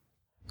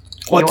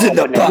 What's in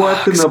the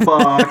box? What's in the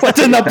box? What's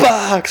in the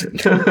box?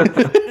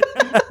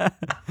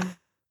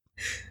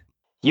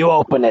 You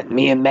open it.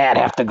 Me and Matt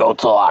have to go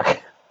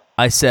talk.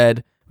 I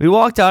said. We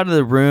walked out of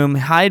the room,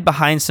 hid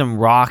behind some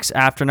rocks.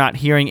 After not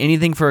hearing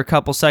anything for a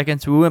couple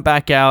seconds, we went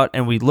back out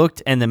and we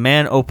looked, and the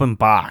man opened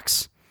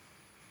box.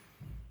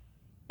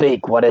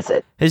 Speak, what is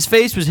it? His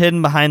face was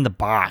hidden behind the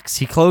box.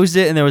 He closed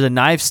it, and there was a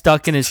knife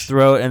stuck in his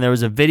throat, and there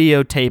was a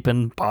videotape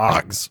in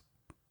box.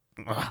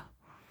 Ugh.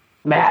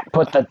 Matt,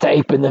 put the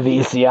tape in the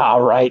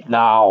VCR right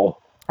now.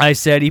 I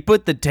said. He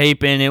put the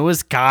tape in. It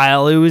was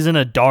Kyle. It was in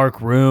a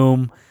dark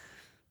room.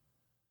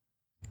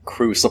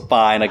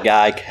 Crucifying a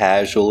guy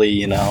casually,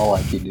 you know,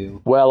 like you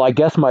do. Well, I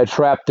guess my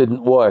trap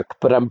didn't work,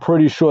 but I'm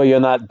pretty sure you're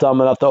not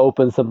dumb enough to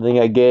open something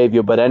I gave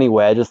you. But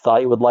anyway, I just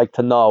thought you would like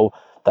to know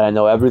that I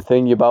know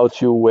everything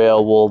about you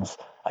werewolves.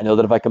 I know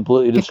that if I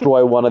completely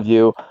destroy one of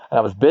you, and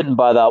I was bitten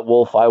by that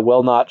wolf, I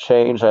will not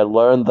change. I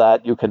learned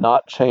that you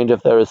cannot change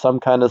if there is some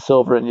kind of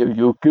silver in you.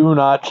 You do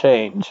not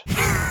change.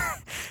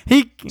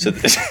 So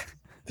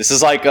this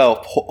is like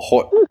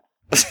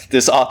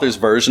this author's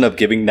version of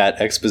giving that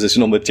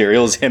expositional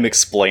material is him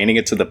explaining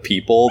it to the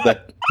people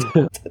that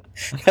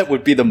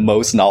would be the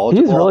most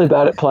knowledgeable. He's really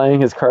bad at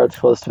playing his cards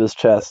close to his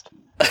chest.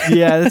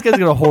 Yeah, this guy's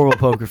got a horrible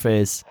poker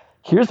face.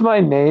 Here's my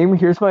name,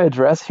 here's my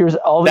address, here's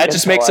all the That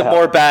just info makes I him have.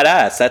 more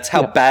badass. That's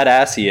how Yeah.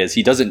 badass he is.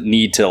 He doesn't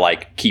need to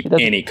like keep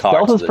any cards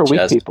Stealth to is the for weak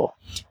chest. people.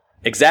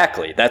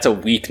 Exactly. That's a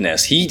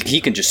weakness. He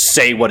can just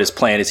say what his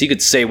plan is. He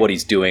could say what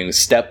he's doing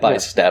step by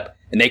step,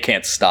 and they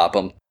can't stop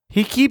him.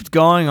 He keeps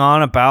going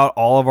on about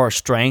all of our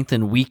strength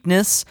and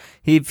weakness.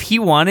 If he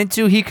wanted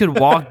to, he could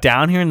walk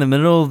down here in the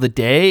middle of the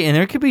day, and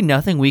there could be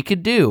nothing we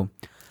could do.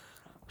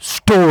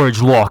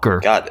 Storage locker.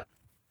 God,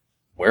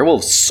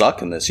 werewolves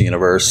suck in this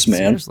universe, man.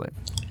 Seriously.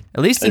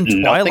 At least in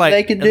Nothing Twilight,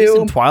 they could at least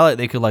do? in Twilight,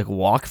 they could like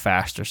walk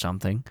fast or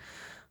something.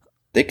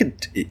 They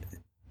could.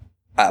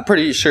 I'm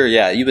pretty sure.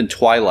 Yeah, even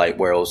Twilight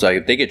werewolves, like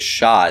if they get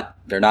shot,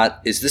 they're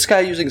not. Is this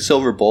guy using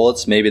silver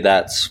bullets? Maybe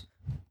that's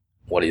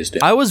what he's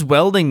doing. I was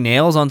welding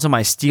nails onto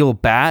my steel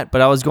bat, but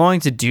I was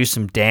going to do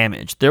some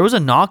damage. There was a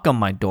knock on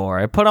my door.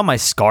 I put on my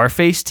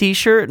Scarface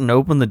t-shirt and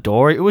opened the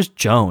door. It was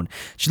Joan.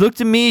 She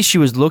looked at me. She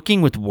was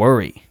looking with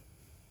worry.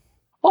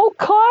 Oh,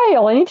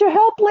 Kyle, I need your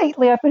help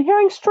lately. I've been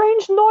hearing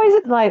strange noise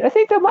at night. I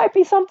think there might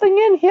be something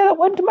in here that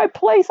went to my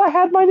place. I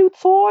had my new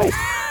toy.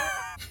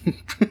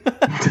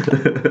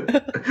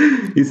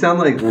 You sound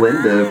like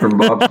Linda from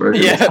Bob's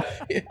Burgers. Yeah,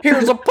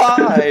 here's a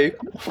pie.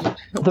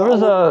 There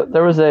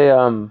was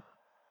a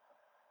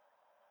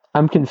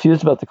I'm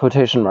confused about the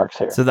quotation marks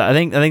here. So I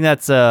think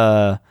that's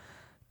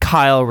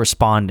Kyle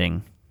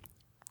responding.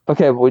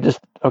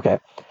 Okay,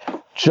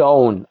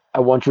 Joan, I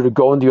want you to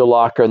go into your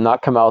locker and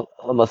not come out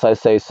unless I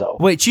say so.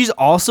 Wait, she's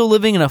also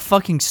living in a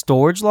fucking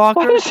storage Why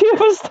locker? does she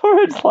have a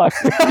storage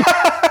locker?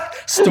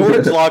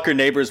 Storage locker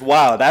neighbors.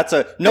 Wow, that's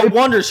a no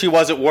wonder she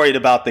wasn't worried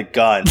about the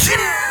guns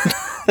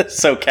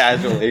so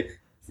casually.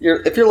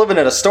 If you're living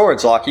in a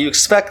storage locker, you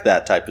expect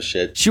that type of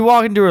shit. She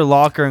walked into her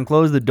locker and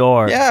closed the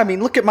door. Yeah, I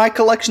mean, look at my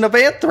collection of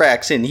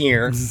anthrax in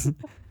here.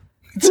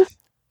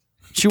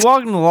 She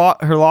walked in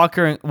her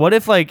locker, and what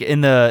if, like,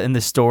 in the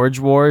storage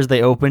wars,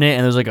 they open it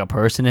and there's like a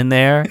person in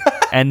there,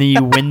 and then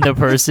you win the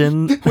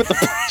person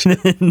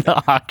in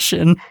the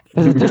auction?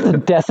 This is just a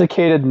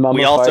desiccated mummified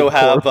We also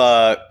have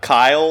corpse.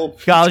 Kyle.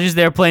 Kyle's just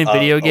there playing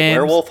video a games,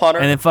 werewolf hunter?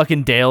 and then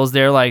fucking Dale's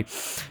there, like,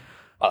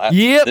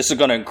 yep. This is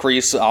going to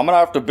increase. I'm going to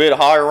have to bid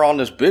higher on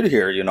this bid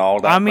here, you know.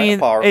 That I mean,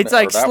 vampire- it's or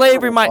like that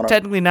slavery werewolf might hunter.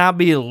 technically not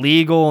be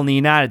illegal in the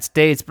United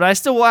States, but I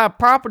still will have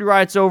property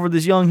rights over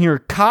this young here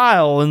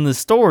Kyle in the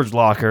storage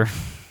locker.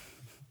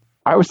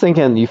 I was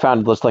thinking you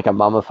found just like a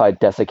mummified,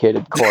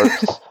 desiccated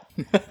corpse.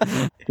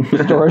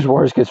 Storage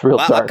Wars gets real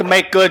Well, I dark. can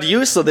make good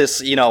use of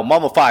this,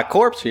 mummified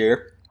corpse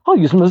here. I'll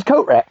use him as a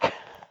coat rack.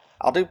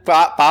 I'll do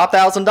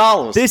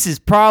 $5,000. This is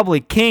probably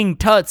King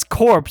Tut's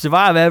corpse if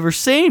I've ever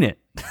seen it.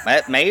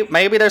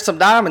 Maybe there's some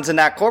diamonds in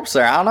that corpse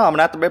there. I don't know. I'm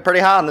gonna have to bid pretty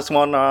high on this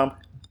one.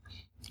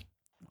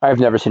 I've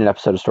never seen an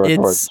episode of Storage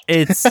Wars.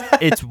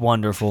 It's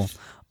wonderful.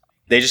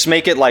 They just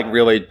make it like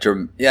really.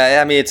 Yeah,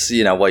 I mean it's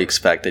what you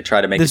expect. They try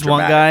to make This it one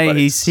dramatic, guy,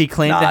 but it's he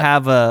claimed to not.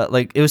 have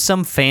it was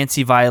some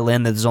fancy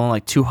violin that there's only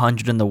like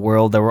 200 in the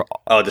world. That were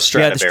Oh, the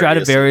Stradivarius. the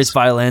Stradivarius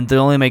violin. They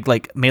only made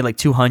like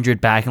 200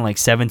 back in like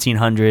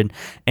 1700,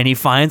 and he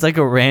finds like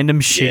a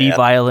random shitty Yeah.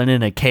 violin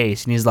in a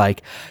case, and he's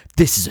like,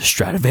 this is a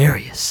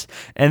Stradivarius.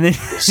 And then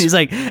he's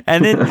like,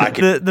 and then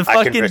the I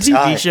fucking can TV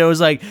retire. show is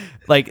like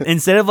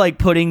instead of like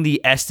putting the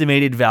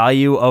estimated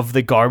value of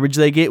the garbage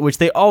they get, which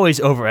they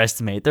always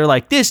overestimate, they're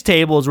like, this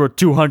table is worth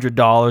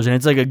 $200, and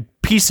it's like a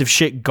piece of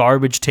shit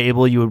garbage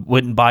table you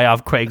wouldn't buy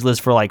off Craigslist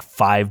for like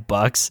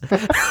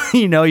 $5.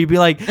 You know, you'd be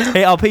like,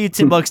 hey, I'll pay you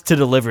 $10 to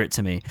deliver it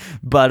to me.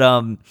 But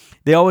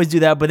they always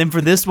do that. But then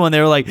for this one,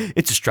 they were like,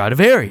 it's a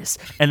Stradivarius,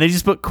 and they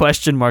just put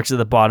question marks at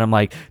the bottom,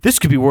 like, this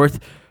could be worth,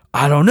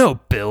 I don't know,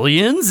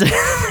 billions.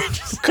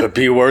 Could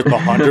be worth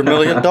 $100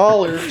 million.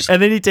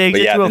 And then he takes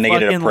But it yeah, to a then they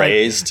get it fucking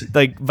appraised.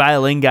 like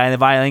violin guy, and the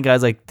violin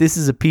guy's like, this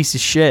is a piece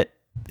of shit.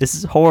 This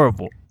is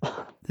horrible.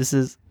 This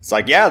is It's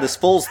like, yeah, this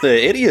fools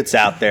the idiots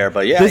out there,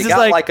 but yeah, This he is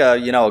got like- a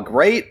a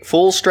great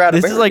full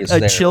Stradivarius. this is like a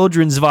there.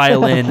 children's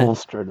violin. Full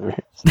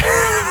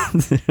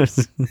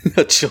Stradivarius.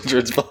 A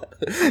children's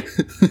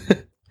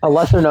A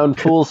lesser known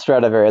fool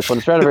Stradivarius. When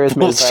Stradivarius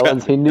made Fool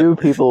violins, he knew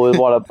people would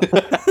want to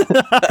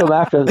come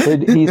after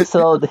him.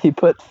 So he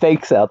put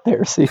fakes out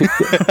there. So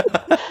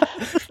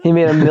he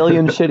made 1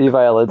 million shitty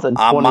violins and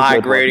 20 I'm good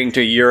migrating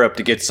to Europe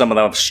to get some of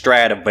those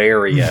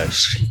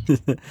Stradivarius.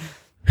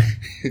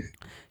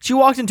 She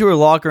walked into her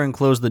locker and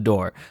closed the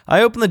door.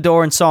 I opened the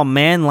door and saw a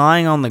man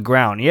lying on the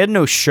ground. He had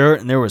no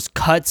shirt and there was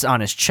cuts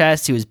on his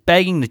chest. He was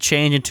begging to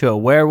change into a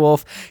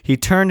werewolf. He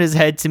turned his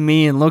head to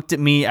me and looked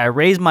at me. I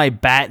raised my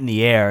bat in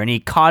the air and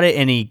he caught it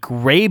and he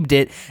grabbed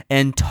it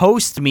and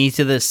tossed me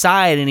to the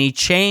side, and he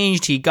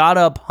changed. He got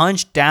up,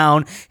 hunched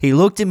down. He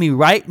looked at me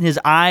right in his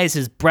eyes.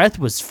 His breath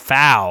was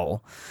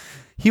foul.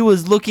 He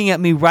was looking at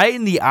me right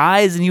in the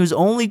eyes, and he was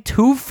only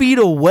 2 feet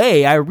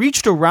away. I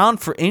reached around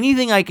for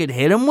anything I could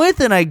hit him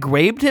with, and I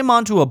grabbed him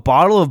onto a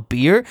bottle of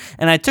beer,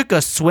 and I took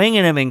a swing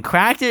at him and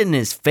cracked it in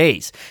his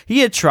face.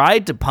 He had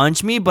tried to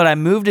punch me, but I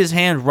moved his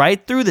hand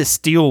right through the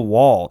steel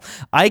wall.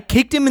 I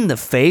kicked him in the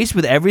face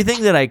with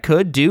everything that I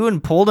could do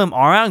and pulled him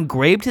around,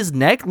 grabbed his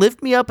neck,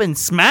 lifted me up, and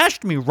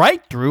smashed me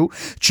right through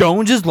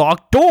Jones's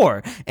locked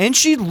door. And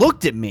she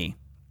looked at me.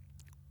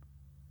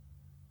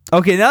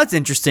 Okay, now that's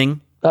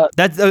interesting.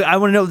 That's I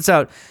want to note this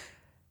out.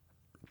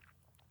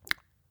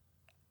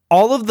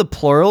 All of the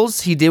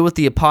plurals he did with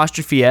the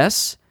apostrophe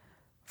S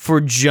for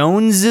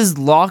Jones's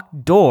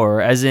locked door,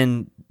 as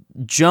in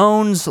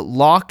Jones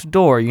locked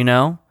door, you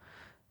know?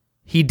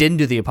 He didn't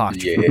do the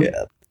apostrophe.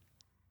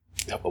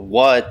 Yeah.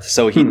 What?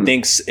 So he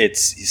thinks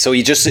it's... So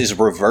he just is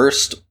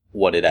reversed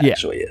what it Yeah.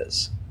 actually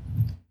is.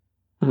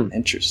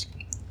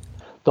 Interesting.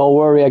 Don't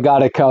worry, I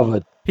got it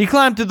covered. He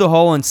climbed through the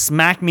hole and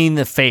smacked me in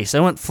the face.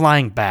 I went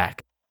flying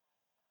back.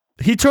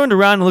 He turned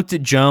around and looked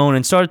at Joan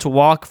and started to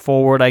walk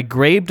forward. I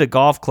grabbed a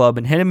golf club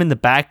and hit him in the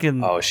back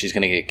Oh, she's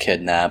going to get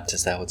kidnapped.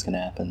 Is that what's going to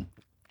happen?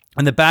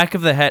 in the back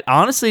of the head.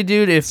 Honestly,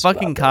 dude, if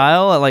fucking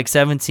Kyle at like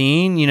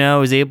 17, you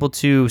know, is able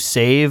to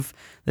save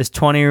this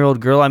 20-year-old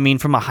girl, I mean,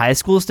 from a high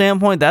school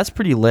standpoint, that's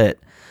pretty lit.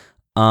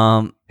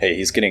 Hey,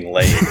 he's getting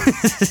laid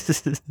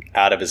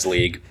out of his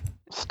league.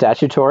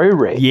 Statutory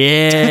rape.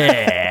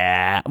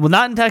 Yeah. Well,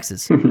 not in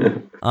Texas.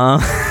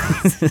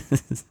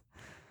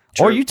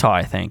 Or Utah,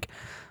 I think.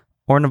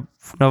 Or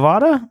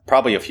Nevada?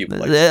 Probably a few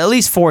places. At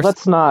least four.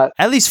 Let's not.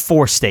 At least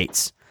 4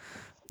 states.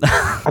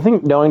 I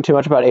think knowing too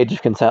much about age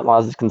of consent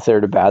laws is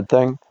considered a bad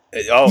thing.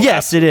 Oh,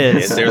 Yes, it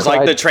is. There's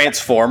like the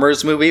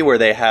Transformers movie where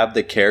they have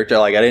the character,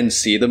 like I didn't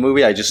see the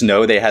movie, I just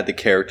know they had the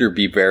character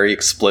be very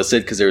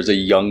explicit because there's a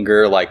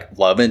younger like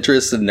love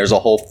interest, and there's a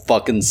whole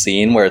fucking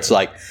scene where it's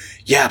like,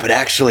 yeah, but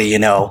actually, you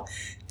know,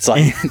 it's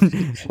like,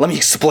 let me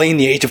explain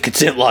the age of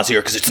consent laws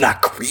here because it's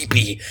not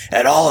creepy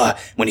at all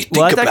when you think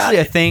Well, that's about actually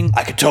it. a thing.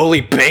 I could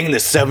totally bang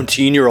this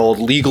 17-year-old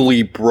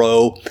legally,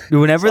 bro.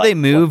 Whenever It's they like,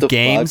 move what the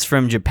games fuck?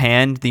 from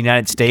Japan to the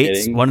United States,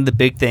 Kidding? one of the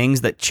big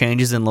things that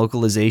changes in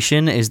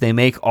localization is they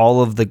make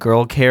all of the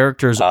girl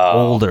characters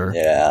older.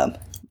 Yeah.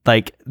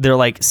 Like they're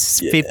like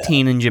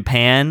 15 in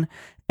Japan,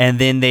 and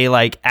then they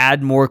like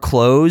add more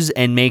clothes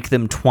and make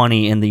them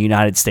 20 in the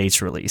United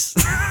States release.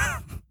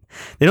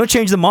 They don't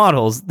change the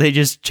models; they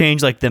just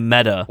change like the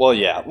meta. Well,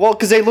 yeah. Well,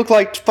 because they look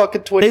like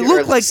fucking 20. They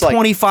look like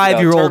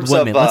 25-year-old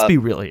women. Let's be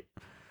really.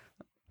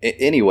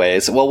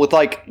 Anyways, well, with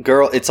like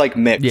girl, it's like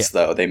mixed Yeah.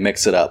 though. They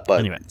mix it up, but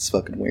Anyway. it's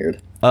fucking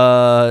weird.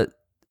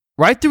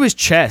 Right through his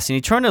chest, and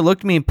he turned and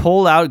looked at me and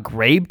pulled out,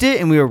 grabbed it,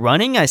 and we were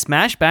running. I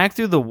smashed back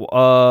through the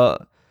wall,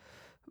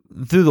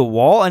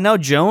 and now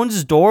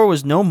Jones's door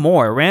was no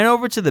more. I ran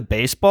over to the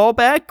baseball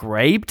bat,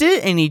 grabbed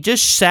it, and he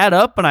just sat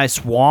up, and I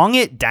swung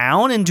it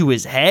down into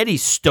his head. He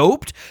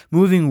stopped,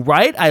 moving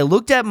right. I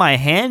looked at my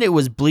hand. It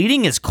was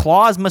bleeding. His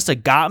claws must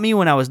have got me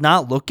when I was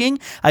not looking.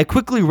 I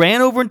quickly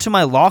ran over into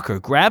my locker,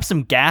 grabbed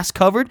some gas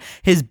covered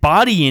his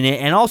body in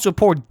it, and also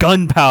poured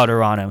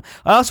gunpowder on him.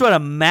 I also had a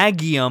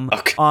Magium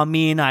on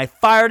me, and I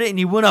fired it, and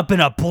he went up in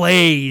a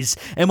blaze,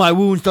 and my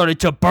wound started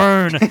to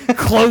burn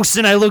close,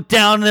 and I looked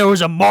down, and there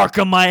was a mark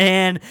on my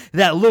hand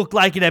that looked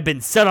like it had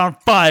been set on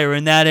fire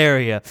in that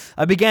area.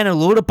 I began to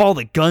load up all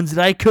the guns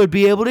that I could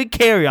be able to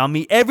carry on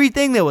me,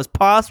 everything that was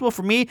possible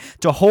for me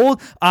to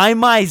hold. My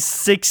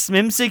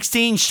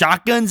M16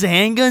 shotguns,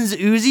 handguns,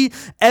 Uzi,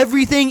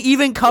 everything,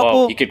 even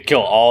couple. Well, you could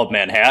kill all of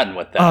Manhattan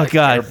with that. Oh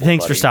God! Careful,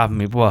 Thanks for buddy. stopping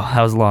me. Well,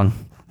 that was long.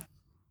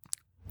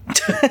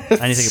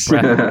 I need to take a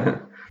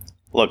breath.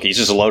 Look, he's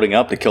just loading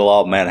up to kill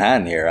all of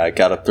Manhattan here. I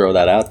gotta throw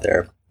that out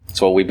there.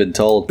 That's what we've been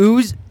told.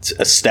 Uzi. It's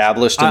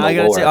established in I the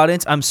gotta lore. say,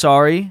 audience, I'm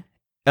sorry,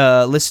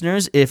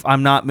 listeners, if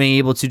I'm not being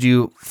able to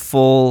do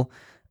full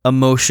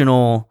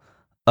emotional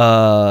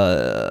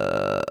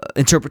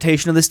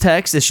interpretation of this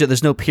text.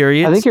 There's no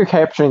periods. I think you're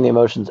capturing the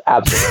emotions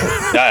absolutely.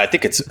 Yeah, I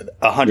think it's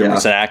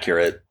 100%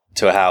 accurate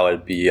to how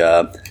it'd be,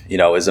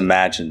 is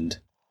imagined.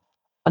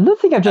 Another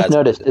thing I've just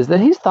noticed is that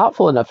he's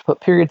thoughtful enough to put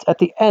periods at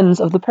the ends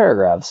of the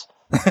paragraphs.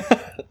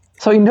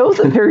 So he knows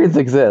that periods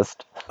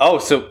exist.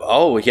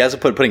 He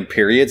hasn't putting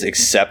periods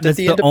except That's at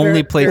the the end of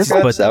only paragraphs?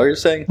 place. Is that what you're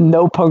saying?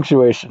 No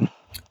punctuation.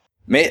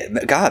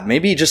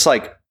 Maybe just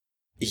like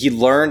he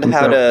learned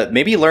how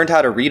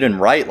to read and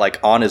write like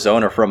on his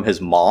own or from his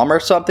mom or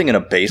something in a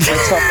basement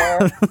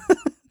somewhere.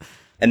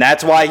 And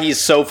that's why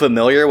he's so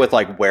familiar with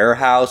like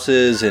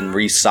warehouses and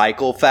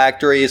recycle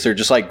factories. They're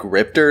just like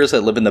grifters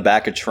that live in the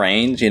back of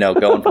trains,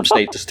 going from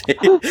state to state.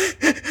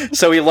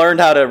 So he learned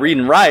how to read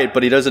and write,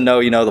 but he doesn't know,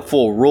 the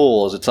full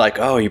rules. It's like,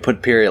 you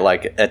put period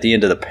like at the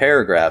end of the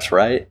paragraphs,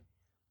 right?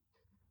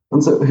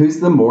 And so, who's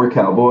the more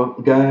cowboy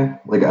guy?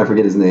 Like, I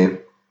forget his name.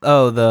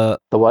 Oh, the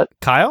what?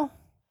 Kyle?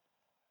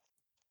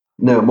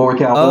 No, more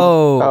cowboy.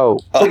 Oh.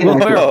 Like an Will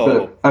actor, Ferrell.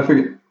 but I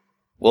forget.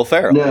 Will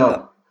Ferrell.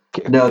 No,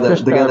 the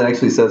guy that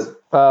actually says,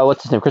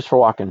 what's his name? Christopher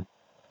Walken.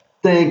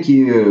 thank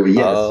you.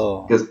 Yes.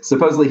 Oh. Because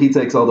supposedly he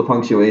takes all the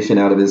punctuation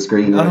out of his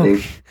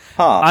screenwriting.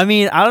 Huh. I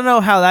mean, I don't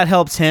know how that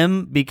helps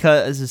him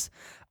because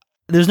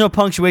there's no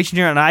punctuation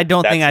here, and I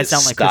don't think I That's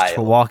sound his like Christopher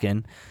style.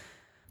 Walken.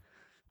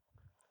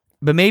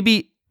 But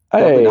maybe.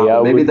 Hey,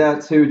 Maybe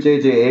that's who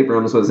J.J.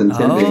 Abrams was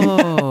intending.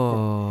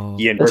 Oh.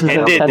 He This is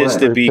intended this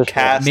to be Christopher.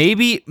 cast.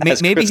 Maybe here's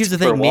the Christopher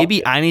thing. Maybe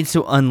Walken. I need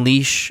to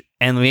unleash,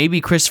 and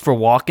maybe Christopher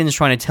Walken is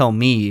trying to tell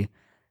me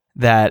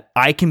that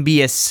I can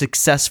be as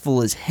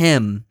successful as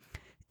him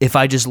if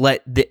I just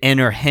let the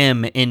inner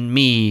him in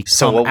me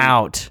come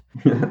out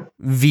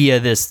via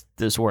this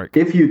work.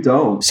 If you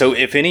don't, So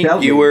if any Tell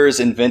me.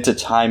 viewers invent a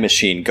time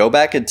machine, go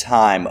back in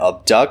time,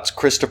 abduct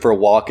Christopher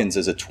Walken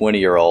as a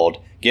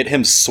 20-year-old, get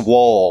him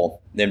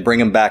swole, then bring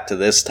him back to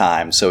this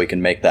time so he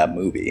can make that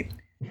movie.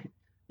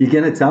 you're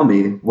going to tell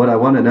me what I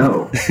want to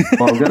know.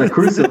 Or I'm going to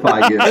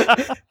crucify you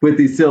with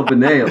these silver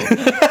nails.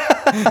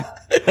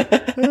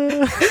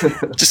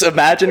 Just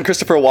imagine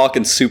Christopher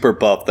Walken super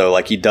buff, though,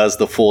 like he does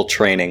the full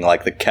training,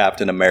 like the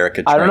Captain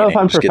America I training. don't know if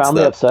I'm Just gets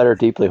profoundly upset or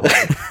deeply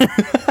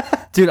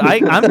horrified. Dude,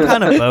 I'm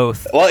kind of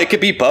both. Well, it could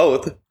be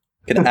both.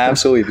 It can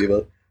absolutely be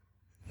both.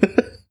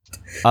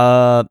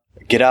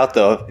 Get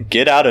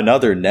out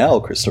another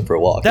Nell, Christopher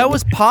Walken. That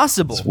was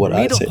possible. That's what For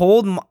me I'd to say.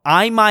 hold my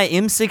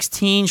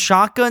M16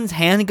 shotguns,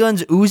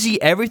 handguns, Uzi,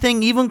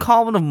 everything, even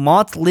calling them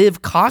Mott's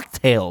Live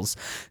cocktails.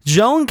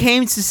 Joan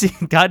came to see.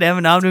 God damn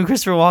it! Now I'm doing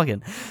Christopher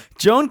Walken.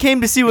 Joan came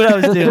to see what I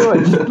was doing. Do it.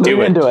 Just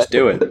lean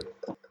into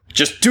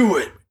Just do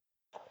it.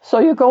 So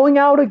you're going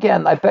out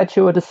again. I bet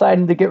you were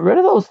deciding to get rid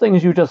of those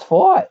things you just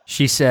fought.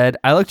 She said.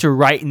 I looked her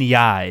right in the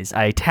eyes.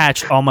 I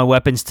attached all my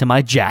weapons to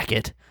my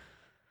jacket.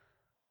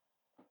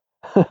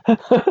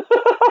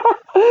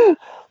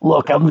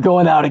 Look, I'm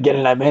going out again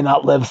and I may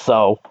not live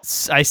so.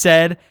 I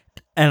said,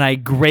 and I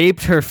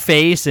graped her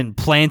face and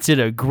planted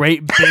a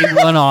great big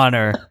one on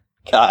her.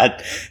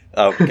 God.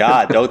 Oh,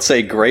 God. Don't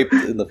say grape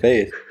in the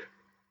face.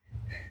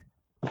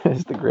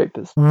 It's the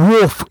greatest.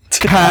 Wolf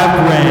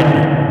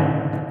Cavern.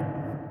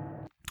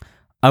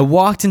 I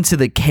walked into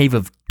the cave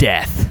of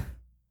death.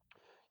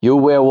 You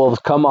werewolves,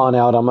 come on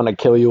out. I'm going to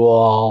kill you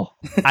all.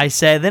 I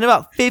said. Then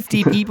about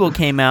 50 people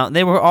came out.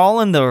 They were all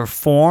in their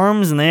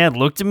forms, and they had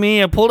looked at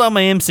me. I pulled out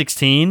my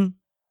M16.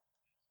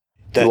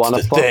 That's you want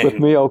to fuck with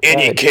me? Okay.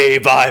 Any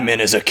cave I'm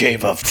in is a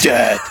cave of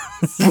death.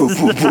 Boom,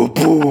 boom, boom,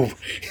 boom.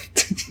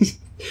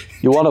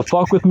 You want to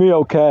fuck with me?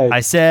 Okay.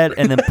 I said,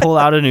 and then pull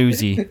out an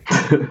Uzi.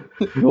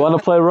 You want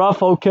to play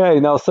rough? Okay.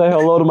 Now say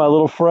hello to my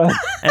little friend.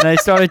 And I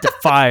started to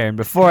fire. And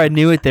before I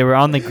knew it, they were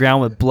on the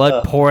ground with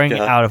blood pouring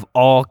God. out of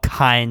all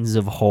kinds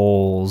of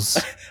holes.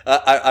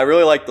 I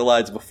really like the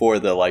lines before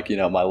the, like,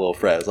 my little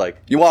friend. It's like,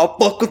 you want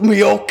to fuck with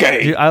me?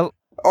 Okay. Dude, I,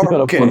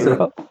 Okay.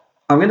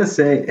 I'm going to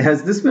say,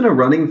 has this been a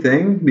running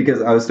thing?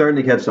 Because I was starting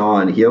to catch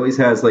on. He always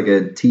has like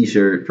a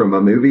t-shirt from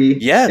a movie.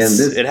 Yes,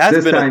 and it has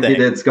this been a time he thing.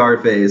 did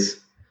Scarface.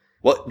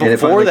 Well, And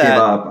if I before look him that,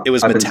 up, it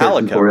was I've been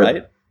searching Metallica, for it.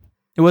 right?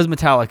 it was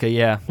Metallica,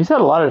 yeah. He's had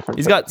a lot of different.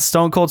 He's got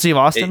Stone Cold Steve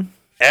Austin.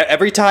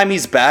 Every time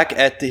he's back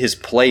at his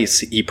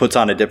place, he puts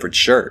on a different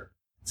shirt,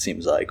 it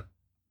seems like.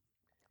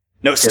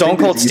 No, Stone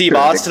think Cold there's Steve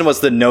Easter eggs. Austin was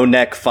the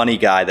no-neck funny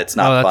guy that's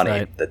not Oh, that's funny,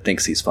 right. that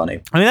thinks he's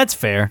funny. I mean, that's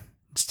fair.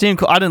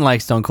 I didn't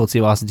like Stone Cold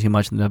Steve Austin too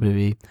much in the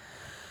WWE.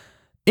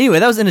 Anyway,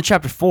 that was into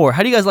chapter 4.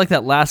 How do you guys like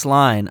that last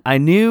line? I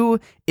knew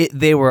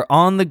they were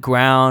on the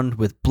ground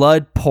with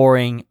blood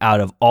pouring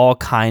out of all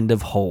kind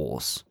of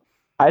holes.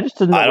 I just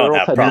didn't know I don't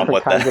werewolves have had a problem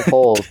different with kinds that. of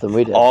holes than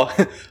we did. All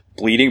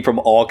bleeding from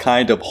all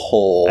kind of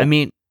hole. I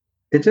mean,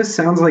 It just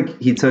sounds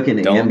like he took an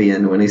Don't-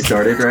 Ambien when he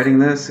started writing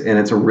this, and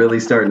it's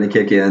really starting to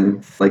kick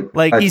in.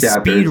 Like he's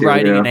speed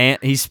writing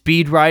he's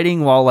speed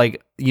writing while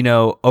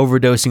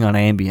overdosing on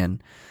Ambien.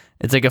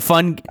 It's like a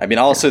fun. I mean,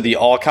 also the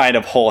all kind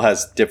of hole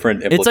has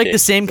different implications. It's like the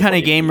same kind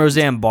of game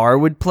Roseanne Barr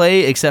would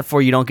play, except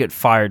for you don't get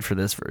fired for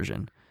this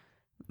version.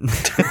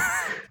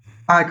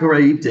 I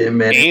raped him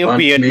and punched Ambien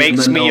me in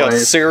makes the me a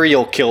noise.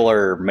 serial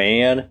killer,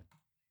 man.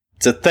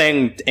 It's a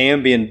thing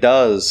Ambien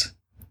does.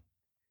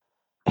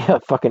 Yeah,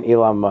 fucking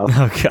Elon Musk.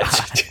 Oh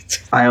god.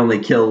 I only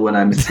kill when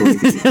I'm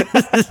sleepy.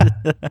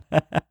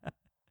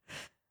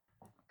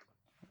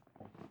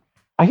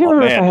 I can't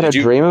remember if man, I had a did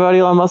you- dream about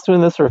Elon Musk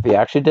doing this or if he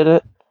actually did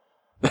it.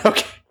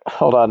 Okay.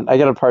 Hold on, I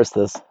gotta parse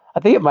this.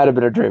 I think it might have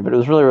been a dream, but it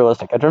was really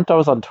realistic. I dreamt I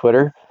was on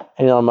Twitter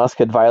and Elon Musk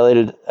had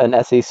violated an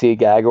SEC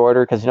gag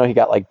order because he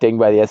got dinged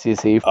by the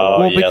SEC for Oh,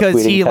 Well, yeah.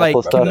 because he tweeting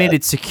Tesla stuff.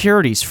 committed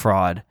securities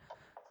fraud.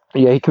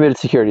 Yeah, he committed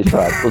securities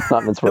fraud. Let's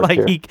not mince words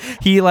here. He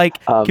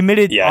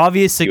committed Yeah,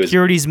 obvious he was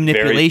securities very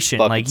manipulation.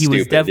 fucking Like he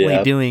was stupid, definitely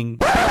yeah. doing.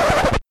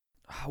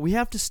 We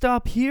have to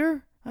stop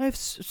here. I have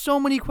so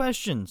many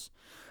questions.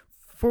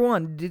 For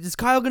one, is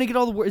Kyle gonna get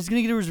is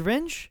gonna get his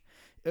revenge?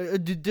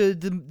 Did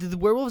the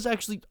werewolves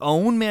actually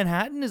own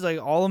Manhattan? Is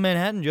all of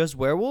Manhattan just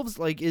werewolves?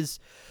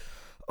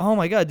 Oh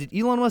my god, did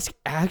Elon Musk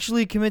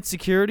actually commit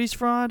securities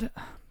fraud?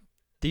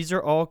 These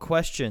are all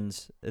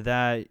questions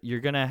that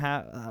you're going to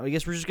have. I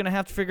guess we're just going to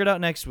have to figure it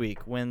out next week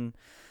when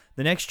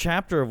the next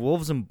chapter of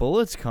Wolves and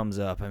Bullets comes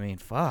up. I mean,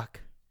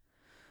 fuck.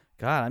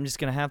 God, I'm just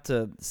going to have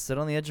to sit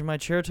on the edge of my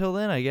chair till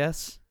then, I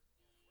guess.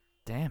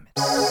 Damn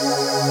it.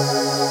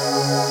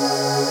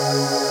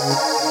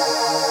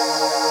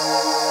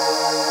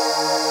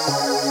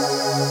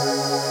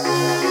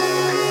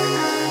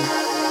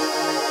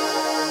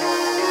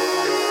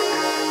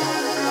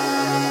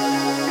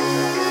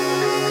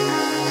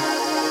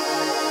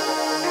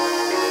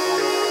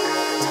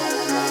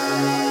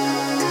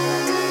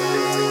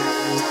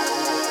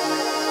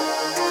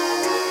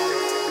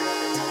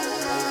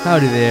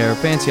 Howdy there,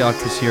 Fancy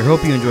Octopus here.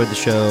 Hope you enjoyed the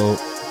show.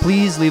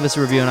 Please leave us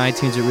a review on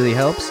iTunes, it really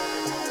helps.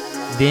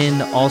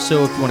 Then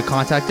also, if you want to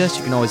contact us,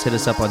 you can always hit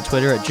us up on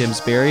Twitter at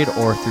Jim's Buried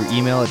or through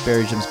email at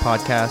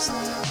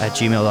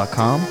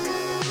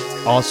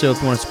buriedjimspodcast@gmail.com. Also, if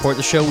you want to support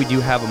the show, we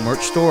do have a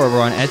merch store over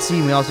on Etsy,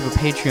 and we also have a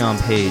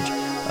Patreon page.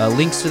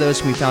 Links to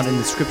those can be found in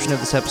the description of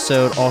this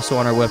episode, also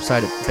on our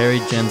website at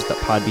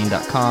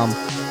buriedgems.podbean.com.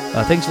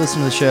 Thanks for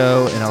listening to the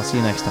show, and I'll see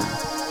you next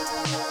time.